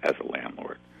rights as a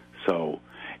landlord. So,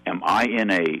 am I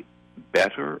in a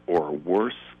better or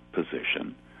worse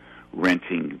position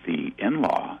renting the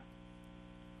in-law,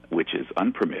 which is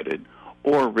unpermitted,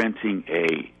 or renting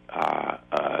a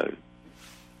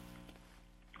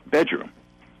bedroom,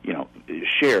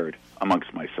 shared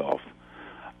amongst myself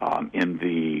in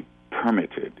the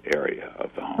permitted area of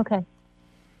the home? Okay.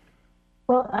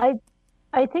 Well,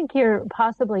 I think you're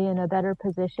possibly in a better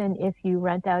position if you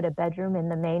rent out a bedroom in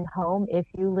the main home, if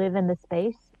you live in the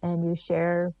space and you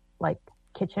share like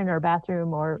kitchen or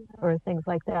bathroom or things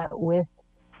like that with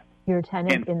your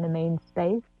tenant in the main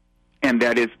space. And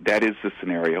that is the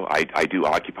scenario. I do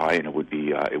occupy, and it would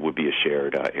be a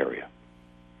shared area.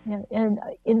 Yeah, and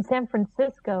in San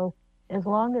Francisco, as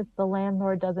long as the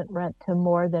landlord doesn't rent to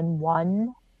more than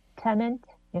one tenant,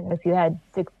 if you had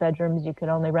 6 bedrooms, you could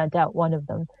only rent out one of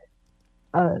them.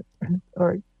 Or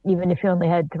even if you only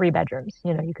had 3 bedrooms,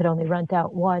 you could only rent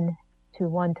out one to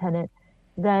one tenant.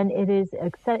 then it is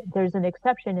there's an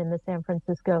exception in the San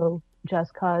Francisco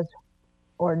Just Cause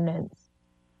ordinance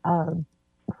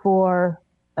for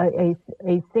a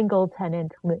single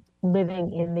tenant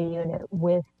living in the unit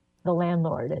with the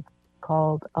landlord. It's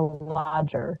called a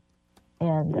lodger,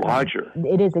 and lodger.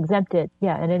 It is exempted.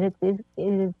 Yeah, and it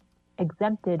is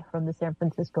exempted from the San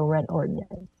Francisco rent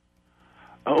ordinance.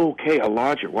 Okay, a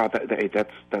lodger. Wow,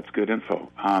 that's good info.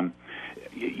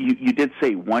 You did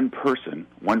say one person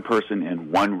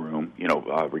in one room.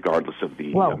 Regardless of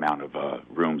the amount of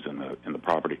rooms in the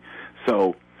property.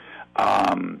 So,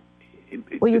 when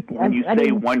you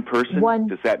say one person,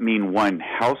 does that mean one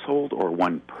household or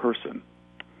one person?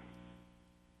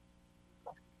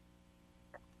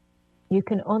 You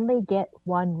can only get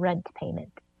one rent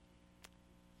payment.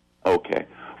 Okay.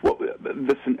 Well,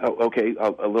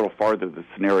 a little farther, the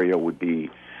scenario would be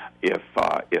if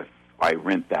I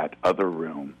rent that other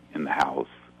room in the house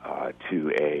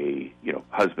to a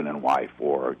husband and wife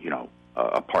or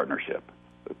a partnership,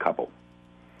 a couple.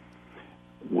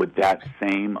 Would that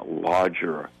same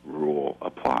lodger rule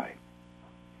apply?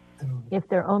 If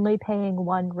they're only paying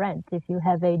one rent, if you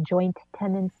have a joint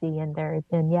tenancy in there,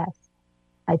 then yes,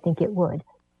 I think it would.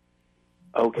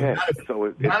 Okay, so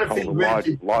it's called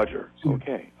a lodger.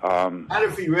 Okay. Not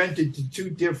if he rented to two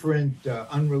different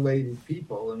unrelated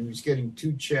people and he was getting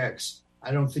two checks.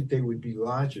 I don't think they would be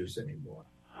lodgers anymore.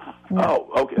 No.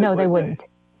 Oh, okay. No, they wouldn't.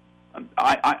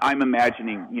 I'm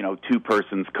imagining, two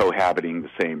persons cohabiting the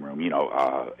same room.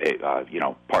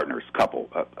 Partners, couple,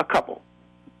 a couple,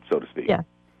 so to speak. Yeah.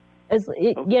 As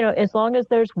long as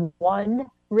there's one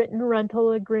written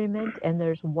rental agreement and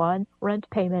there's one rent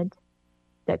payment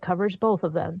that covers both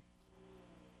of them.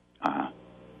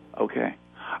 Okay.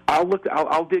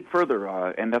 I'll dig further,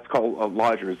 and that's called a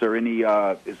lodger. Is there any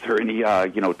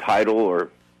title or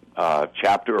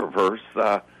chapter or verse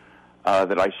that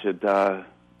I should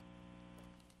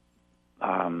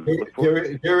look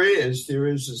for? There is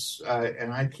this,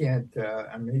 and I can't.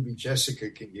 Maybe Jessica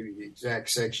can give you the exact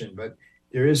section, but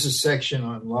there is a section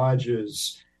on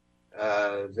lodgers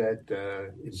that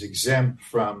is exempt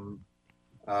from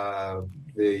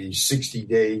the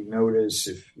 60-day notice,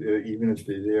 even if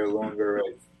they're there longer.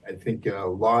 I think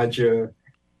lodger,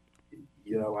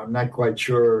 I'm not quite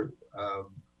sure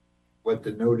what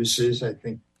the notice is. I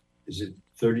think, is it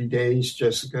 30 days,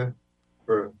 Jessica?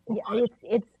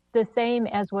 It's the same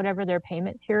as whatever their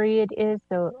payment period is.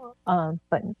 So,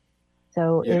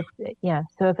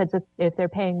 if they're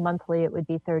paying monthly, it would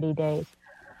be 30 days.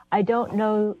 I don't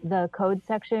know the code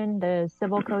section, the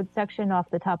civil code section off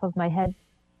the top of my head,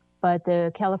 but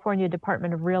the California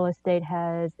Department of Real Estate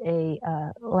has a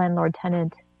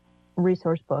landlord-tenant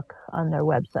resource book on their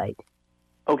website.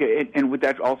 Okay, and would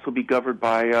that also be governed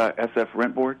by SF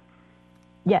Rent Board?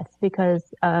 Yes,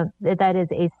 because that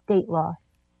is a state law,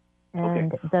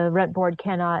 and the Rent Board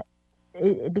cannot,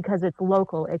 because it's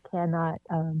local, it cannot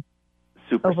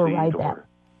override that.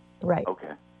 Right.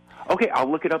 Okay, I'll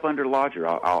look it up under lodger.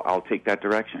 I'll take that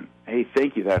direction. Hey,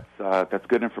 thank you. That's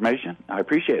good information. I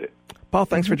appreciate it. Paul,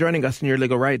 thanks for joining us in Your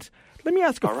Legal Rights. Let me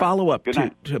ask a follow-up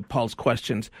to Paul's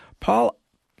questions. Paul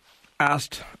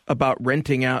asked about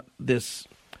renting out this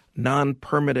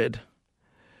non-permitted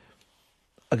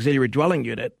auxiliary dwelling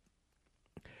unit,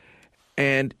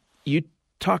 and you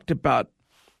talked about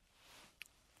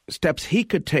steps he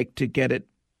could take to get it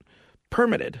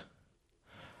permitted.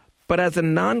 But as a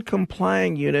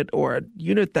non-complying unit or a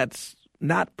unit that's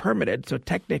not permitted, so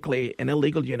technically an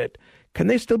illegal unit, can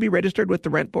they still be registered with the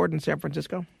Rent Board in San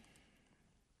Francisco?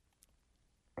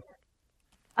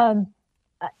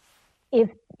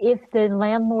 If the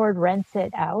landlord rents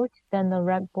it out, then the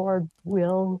Rent Board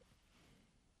will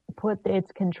put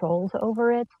its controls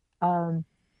over it.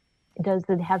 Does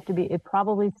it have to be? It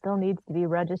probably still needs to be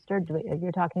registered.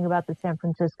 You're talking about the San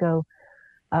Francisco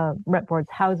Rent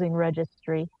Board's housing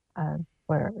registry,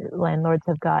 where landlords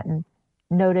have gotten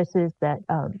notices that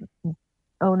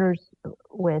owners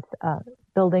with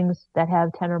buildings that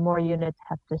have 10 or more units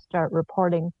have to start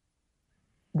reporting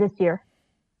this year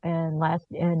and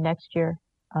next year,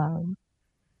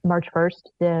 March 1st.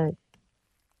 The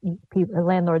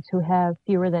landlords who have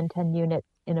fewer than 10 units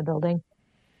in a building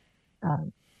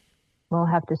will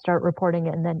have to start reporting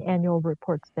it, and then annual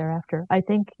reports thereafter. I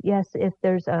think, yes, if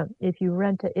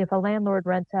a landlord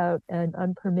rents out an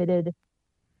unpermitted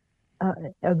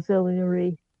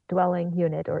auxiliary dwelling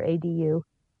unit or ADU,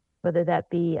 whether that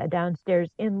be a downstairs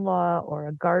in-law or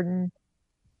a garden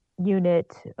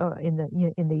unit or in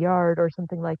the yard or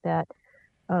something like that,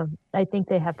 I think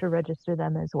they have to register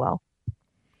them as well,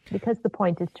 because the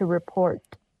point is to report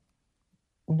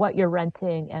what you're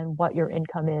renting and what your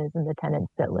income is and the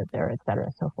tenants that live there, et cetera,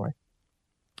 so forth.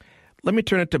 Let me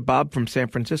turn it to Bob from San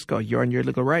Francisco. You're on Your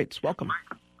Legal Rights. Welcome.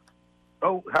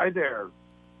 Oh, hi there.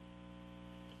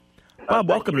 Bob,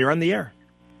 welcome. You're on the air.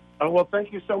 Oh, well,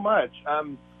 thank you so much.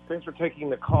 Thanks for taking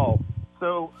the call.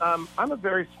 So I'm a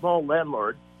very small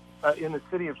landlord in the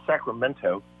city of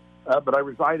Sacramento, but I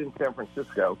reside in San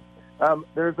Francisco.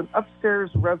 There's an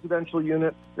upstairs residential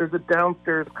unit. There's a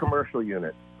downstairs commercial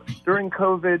unit. During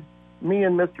COVID, me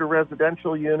and Mr.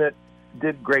 Residential Unit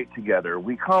did great together.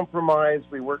 We compromised.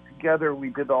 We worked together. We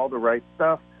did all the right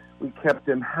stuff. We kept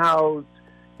him housed.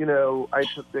 You know, I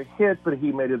took the hit, but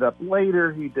he made it up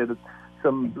later. He did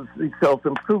some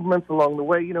self-improvements along the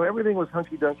way. You know, everything was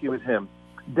hunky-dunky with him.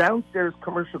 Downstairs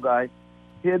commercial guy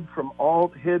hid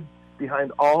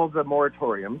behind all the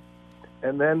moratoriums.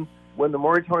 And then when the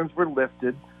moratoriums were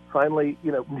lifted, finally,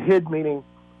 you know, hid meaning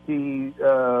he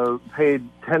paid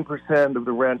 10% of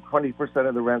the rent, 20%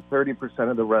 of the rent,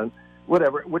 30% of the rent,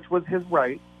 whatever, which was his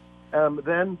right.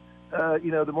 Then,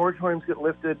 you know, the moratoriums get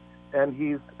lifted, and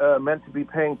he's meant to be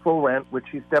paying full rent, which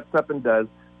he steps up and does.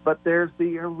 But there's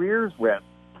the arrears rent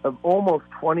of almost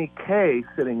 $20K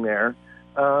sitting there,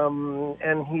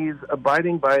 and he's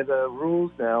abiding by the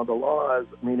rules now, the laws,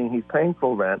 meaning he's paying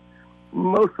full rent,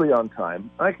 mostly on time.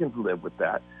 I can live with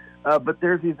that. But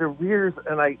there's these arrears,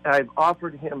 and I've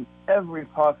offered him every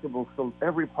possible,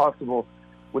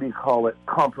 what do you call it,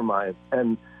 compromise,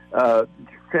 and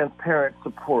transparent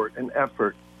support and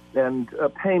effort, and a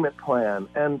payment plan,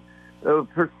 and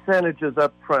percentages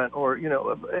up front, or, you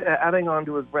know, adding on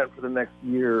to his rent for the next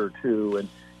year or two, and,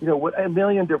 you know, a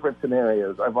million different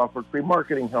scenarios. I've offered free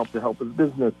marketing help to help his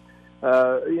business.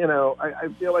 You know, I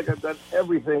feel like I've done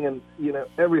everything, and, you know,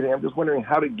 everything. I'm just wondering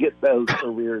how to get those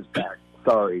arrears back.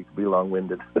 Sorry to be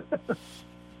long-winded.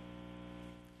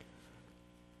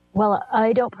 Well,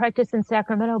 I don't practice in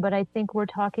Sacramento, but I think we're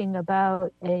talking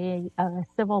about a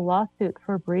civil lawsuit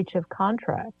for breach of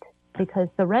contract, because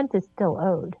the rent is still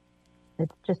owed.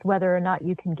 It's just whether or not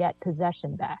you can get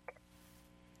possession back.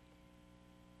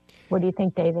 What do you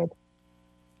think, David?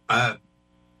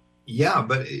 Yeah,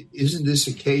 but isn't this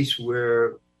a case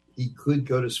where he could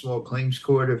go to small claims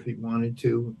court if he wanted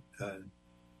to?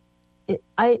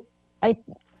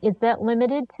 Is that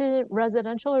limited to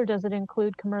residential, or does it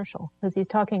include commercial? Because he's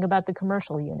talking about the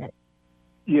commercial unit.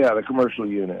 Yeah, the commercial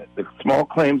unit. The small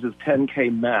claims is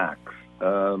 $10K max,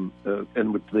 and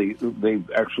with they've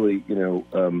actually, you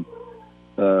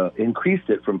know, increased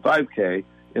it from $5K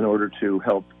in order to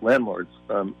help landlords.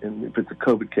 And if it's a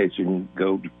COVID case, you can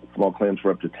go small claims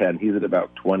for up to 10. He's at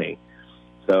about 20.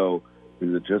 So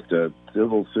is it just a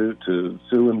civil suit to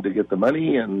sue him to get the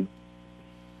money? And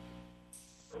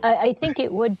I think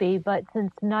it would be, but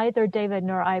since neither David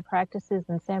nor I practices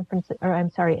in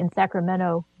in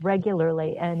Sacramento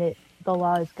regularly, and the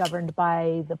law is governed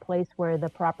by the place where the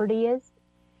property is,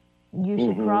 you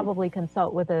should probably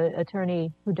consult with an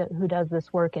attorney who does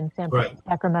this work in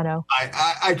Sacramento.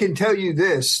 I can tell you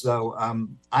this, though.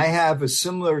 I have a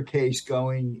similar case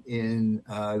going in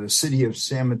the city of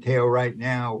San Mateo right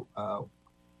now,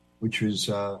 which was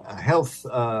a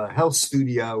health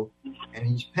studio, and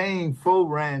he's paying full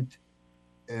rent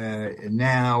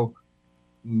now,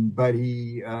 but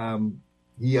he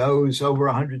owes over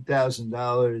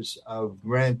 $100,000 of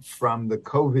rent from the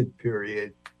COVID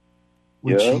period,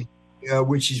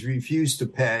 which he's refused to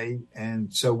pay.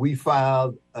 And so we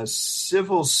filed a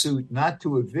civil suit not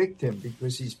to evict him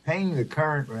because he's paying the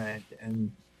current rent,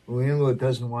 and the landlord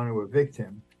doesn't want to evict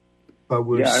him. But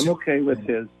I'm okay with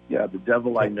his, the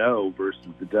devil I know versus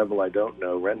the devil I don't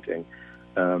know renting,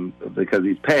 because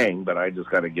he's paying, but I just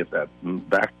got to get that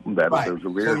back. Right. There's a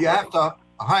rear so you have to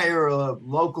hire a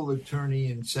local attorney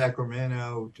in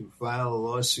Sacramento to file a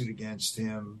lawsuit against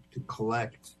him to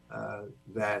collect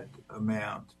that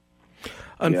amount.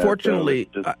 Unfortunately,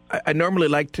 I normally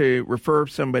like to refer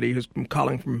somebody who's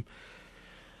calling from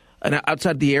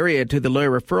outside the area to the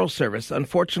lawyer referral service.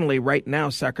 Unfortunately, right now,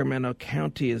 Sacramento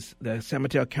County the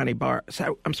Sacramento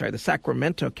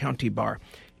County Bar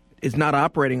is not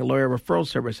operating a lawyer referral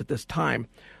service at this time.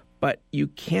 But you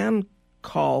can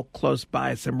call close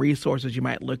by some resources you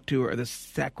might look to, or the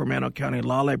Sacramento County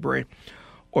Law Library,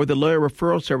 or the lawyer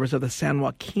referral service of the San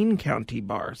Joaquin County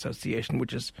Bar Association,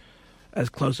 which is as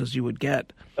close as you would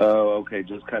get. Oh, okay.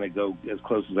 Just kind of go as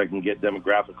close as I can get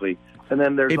demographically. And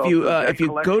then there's if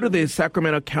you go to the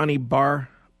Sacramento County Bar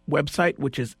website,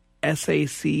 which is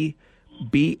sacbar.org,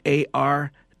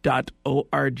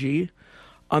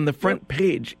 on the front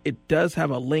page, it does have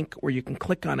a link where you can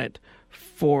click on it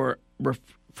for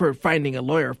finding a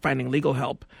lawyer, finding legal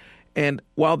help. And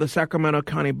while the Sacramento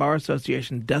County Bar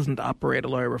Association doesn't operate a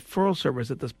lawyer referral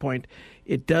service at this point,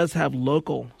 it does have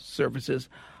local services.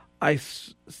 I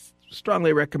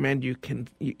strongly recommend you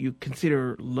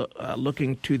consider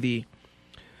looking to the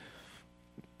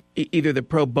either the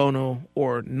pro bono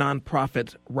or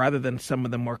nonprofits rather than some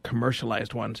of the more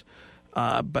commercialized ones.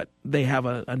 But they have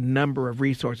a number of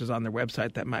resources on their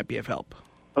website that might be of help.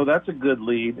 Oh, that's a good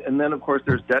lead. And then, of course,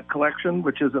 there's debt collection,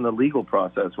 which isn't a legal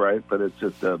process, right? But it's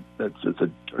just a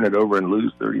turn it over and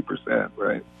lose 30%,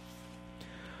 right?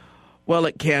 Well,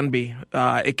 it can be.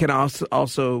 It can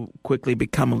also quickly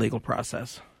become a legal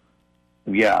process.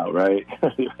 Yeah, right.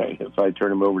 If I turn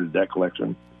them over to debt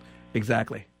collection.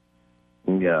 Exactly.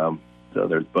 Yeah. So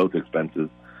there's both expenses.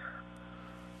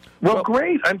 Well,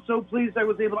 great. I'm so pleased I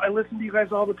listen to you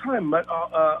guys all the time.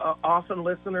 Often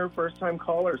listener, first-time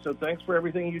caller. So thanks for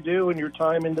everything you do and your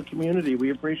time in the community. We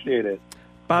appreciate it.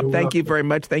 Bob, thank you very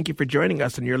much. Thank you for joining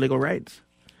us in Your Legal Rights.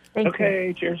 Thank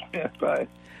you. Cheers. Yeah, bye.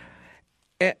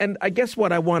 And I guess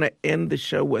what I want to end the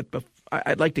show with,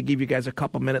 I'd like to give you guys a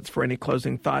couple minutes for any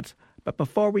closing thoughts. But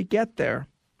before we get there,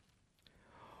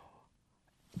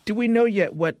 do we know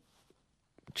yet what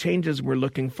changes we're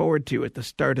looking forward to at the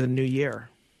start of the new year?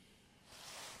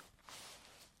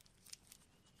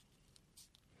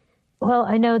 Well,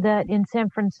 I know that in San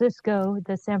Francisco,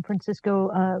 the San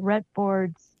Francisco Rent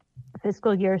Board's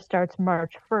fiscal year starts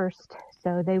March 1st,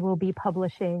 so they will be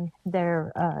publishing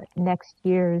their next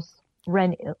year's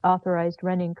authorized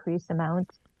rent increase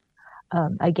amounts.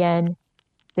 Again,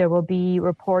 there will be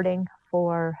reporting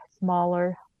for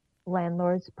smaller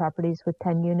landlords, properties with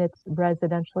 10 units,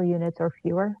 residential units or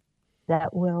fewer.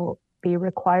 That will be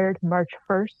required March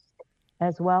 1st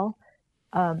as well.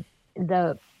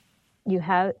 The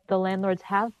landlords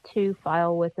have to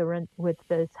file with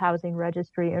this housing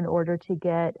registry in order to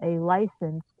get a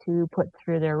license to put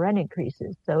through their rent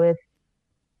increases. So if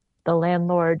the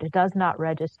landlord does not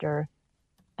register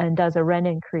and does a rent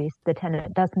increase, the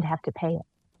tenant doesn't have to pay it.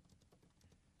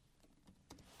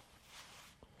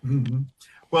 Mm-hmm.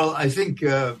 Well, I think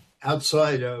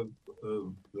outside of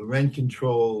the rent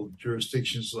control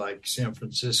jurisdictions like San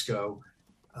Francisco,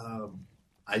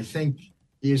 I think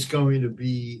is going to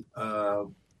be,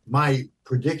 my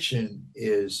prediction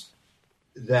is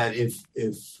that if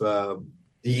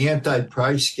the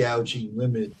anti-price gouging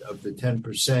limit of the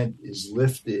 10% is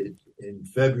lifted in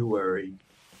February,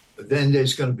 then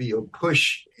there's going to be a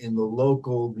push in the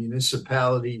local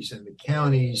municipalities and the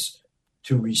counties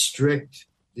to restrict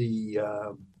the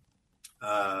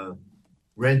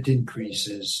rent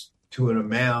increases to an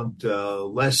amount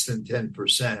less than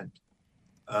 10%.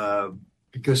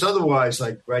 Because otherwise,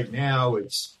 like right now,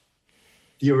 it's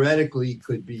theoretically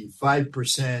could be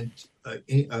 5%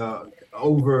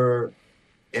 over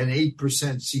an 8%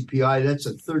 CPI. That's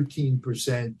a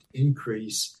 13%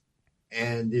 increase.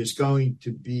 And there's going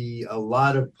to be a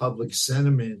lot of public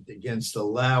sentiment against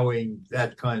allowing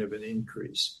that kind of an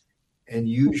increase. And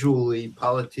usually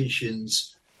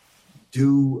politicians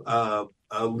do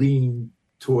lean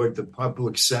toward the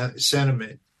public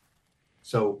sentiment.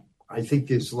 So I think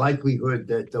there's likelihood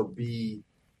that there'll be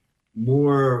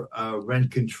more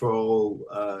rent control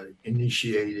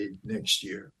initiated next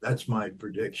year. That's my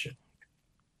prediction.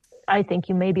 I think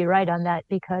you may be right on that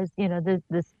because,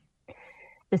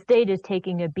 the state is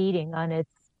taking a beating on its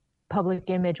public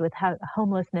image with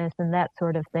homelessness and that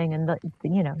sort of thing. And,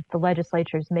 the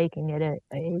legislature is making it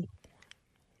a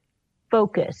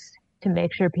focus to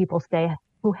make sure people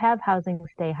who have housing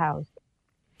stay housed.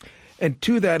 And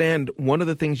to that end, one of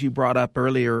the things you brought up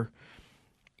earlier,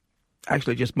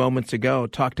 actually just moments ago,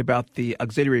 talked about the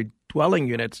auxiliary dwelling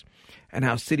units and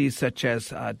how cities such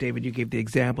as, David, you gave the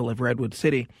example of Redwood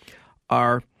City,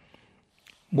 are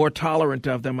more tolerant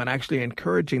of them and actually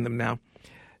encouraging them now.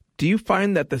 Do you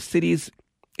find that the cities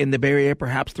in the Bay Area,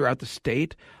 perhaps throughout the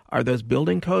state, are those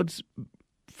building codes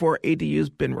for ADUs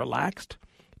been relaxed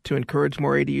to encourage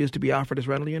more ADUs to be offered as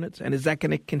rental units? And is that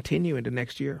going to continue into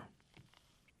next year?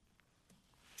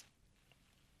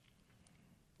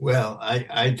 Well,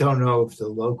 I don't know if the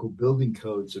local building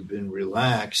codes have been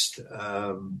relaxed,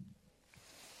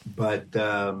 but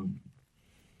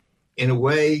in a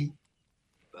way,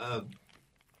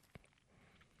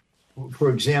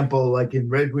 for example, like in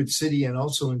Redwood City and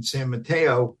also in San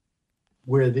Mateo,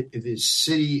 where the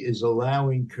city is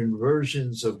allowing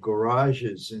conversions of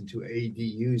garages into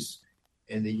ADUs,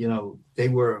 and they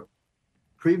were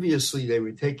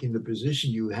taking the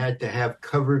position you had to have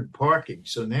covered parking.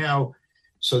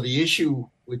 So the issue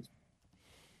with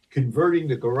converting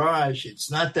the garage,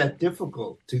 it's not that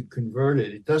difficult to convert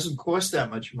it. It doesn't cost that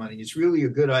much money. It's really a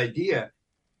good idea,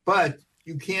 but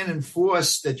you can't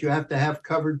enforce that you have to have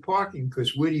covered parking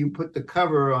because where do you put the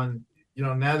cover on?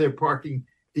 Now they're parking.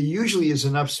 There usually is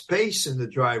enough space in the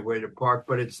driveway to park,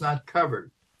 but it's not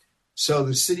covered. So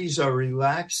the cities are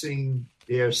relaxing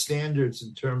their standards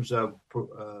in terms of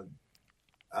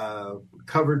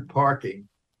covered parking.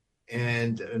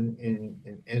 And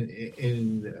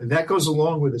that goes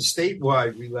along with a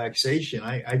statewide relaxation.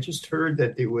 I just heard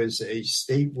that there was a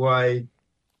statewide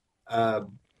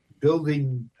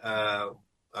building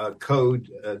code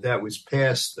that was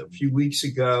passed a few weeks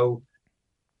ago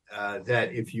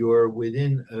that if you're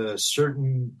within a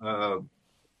certain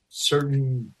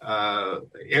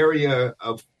area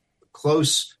of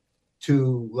close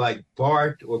to like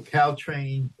BART or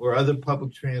Caltrain or other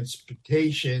public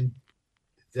transportation,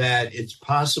 that it's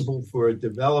possible for a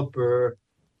developer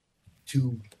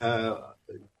to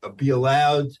be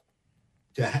allowed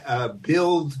to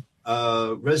build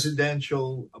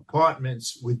residential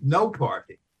apartments with no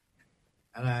parking.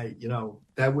 And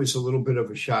that was a little bit of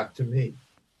a shock to me.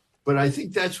 But I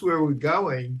think that's where we're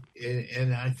going.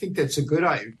 And I think that's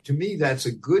to me, that's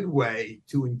a good way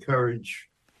to encourage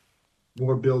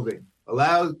more building.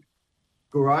 Allow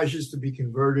garages to be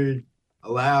converted,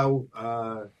 allow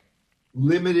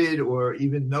limited or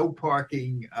even no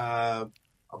parking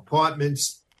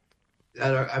apartments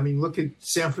that are, look at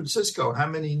San Francisco. How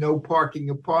many no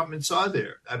parking apartments are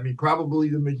there? Probably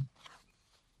the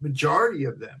majority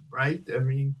of them, right?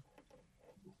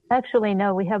 Actually,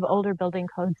 no, we have older building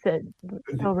codes that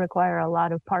still require a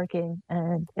lot of parking,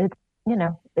 and it's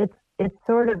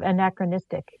sort of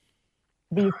anachronistic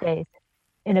these days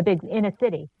in a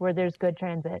city where there's good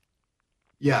transit.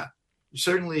 Yeah.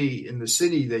 Certainly in the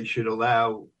city, they should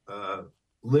allow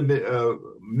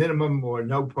minimum or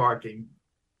no parking,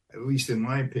 at least in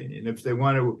my opinion, if they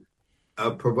want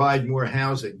to provide more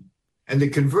housing. And the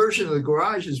conversion of the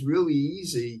garage is really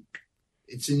easy.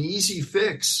 It's an easy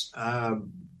fix.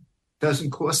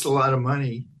 Doesn't cost a lot of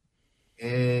money.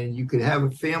 And you could have a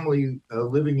family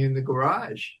living in the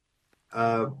garage.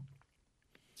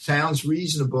 Sounds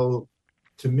reasonable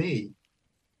to me.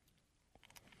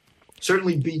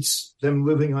 Certainly beats them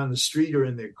living on the street or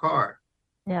in their car.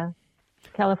 Yeah.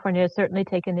 California has certainly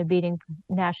taken a beating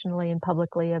nationally and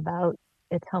publicly about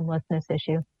its homelessness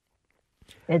issue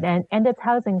and its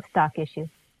housing stock issue.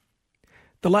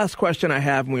 The last question I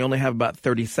have, and we only have about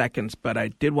 30 seconds, but I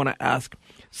did want to ask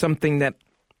something that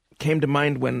came to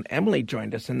mind when Emily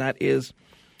joined us, and that is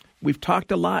we've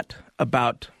talked a lot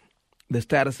about the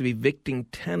status of evicting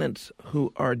tenants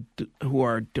who are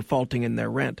defaulting in their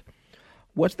rent.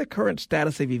 What's the current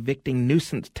status of evicting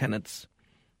nuisance tenants?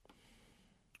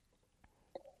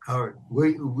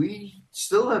 We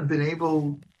still have been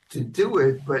able to do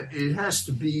it, but it has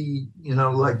to be,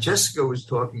 like Jessica was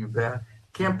talking about,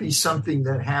 can't be something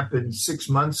that happened 6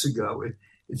 months ago.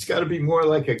 It's got to be more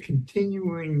like a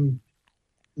continuing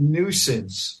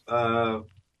nuisance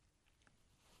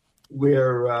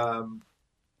where,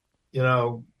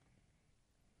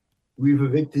 we've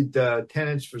evicted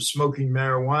tenants for smoking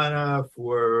marijuana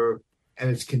and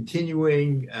it's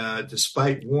continuing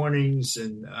despite warnings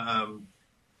and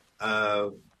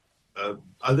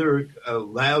other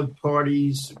loud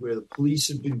parties where the police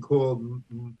have been called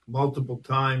multiple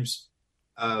times.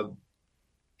 And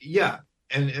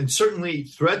certainly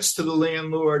threats to the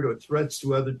landlord or threats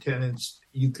to other tenants,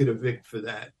 you could evict for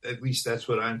that. At least that's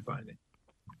what I'm finding.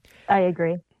 I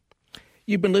agree.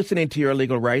 You've been listening to Your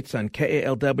Legal Rights on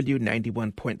KALW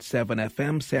 91.7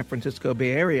 FM, San Francisco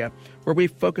Bay Area, where we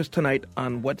focus tonight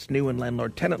on what's new in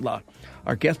landlord-tenant law.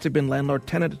 Our guests have been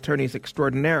landlord-tenant attorneys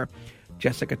extraordinaire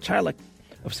Jessica Chilek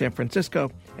of San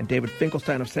Francisco and David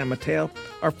Finkelstein of San Mateo.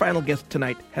 Our final guest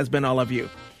tonight has been all of you.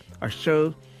 Our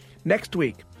show next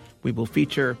week, we will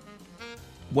feature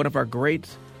one of our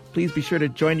greats. Please be sure to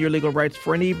join Your Legal Rights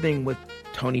for an evening with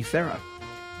Tony Serra.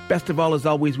 Best of all, as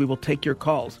always, we will take your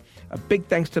calls. A big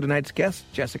thanks to tonight's guests,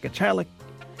 Jessica Chilek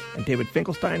and David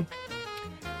Finkelstein.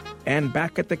 And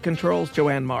back at the controls,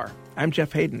 Joanne Marr. I'm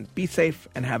Jeff Hayden. Be safe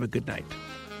and have a good night.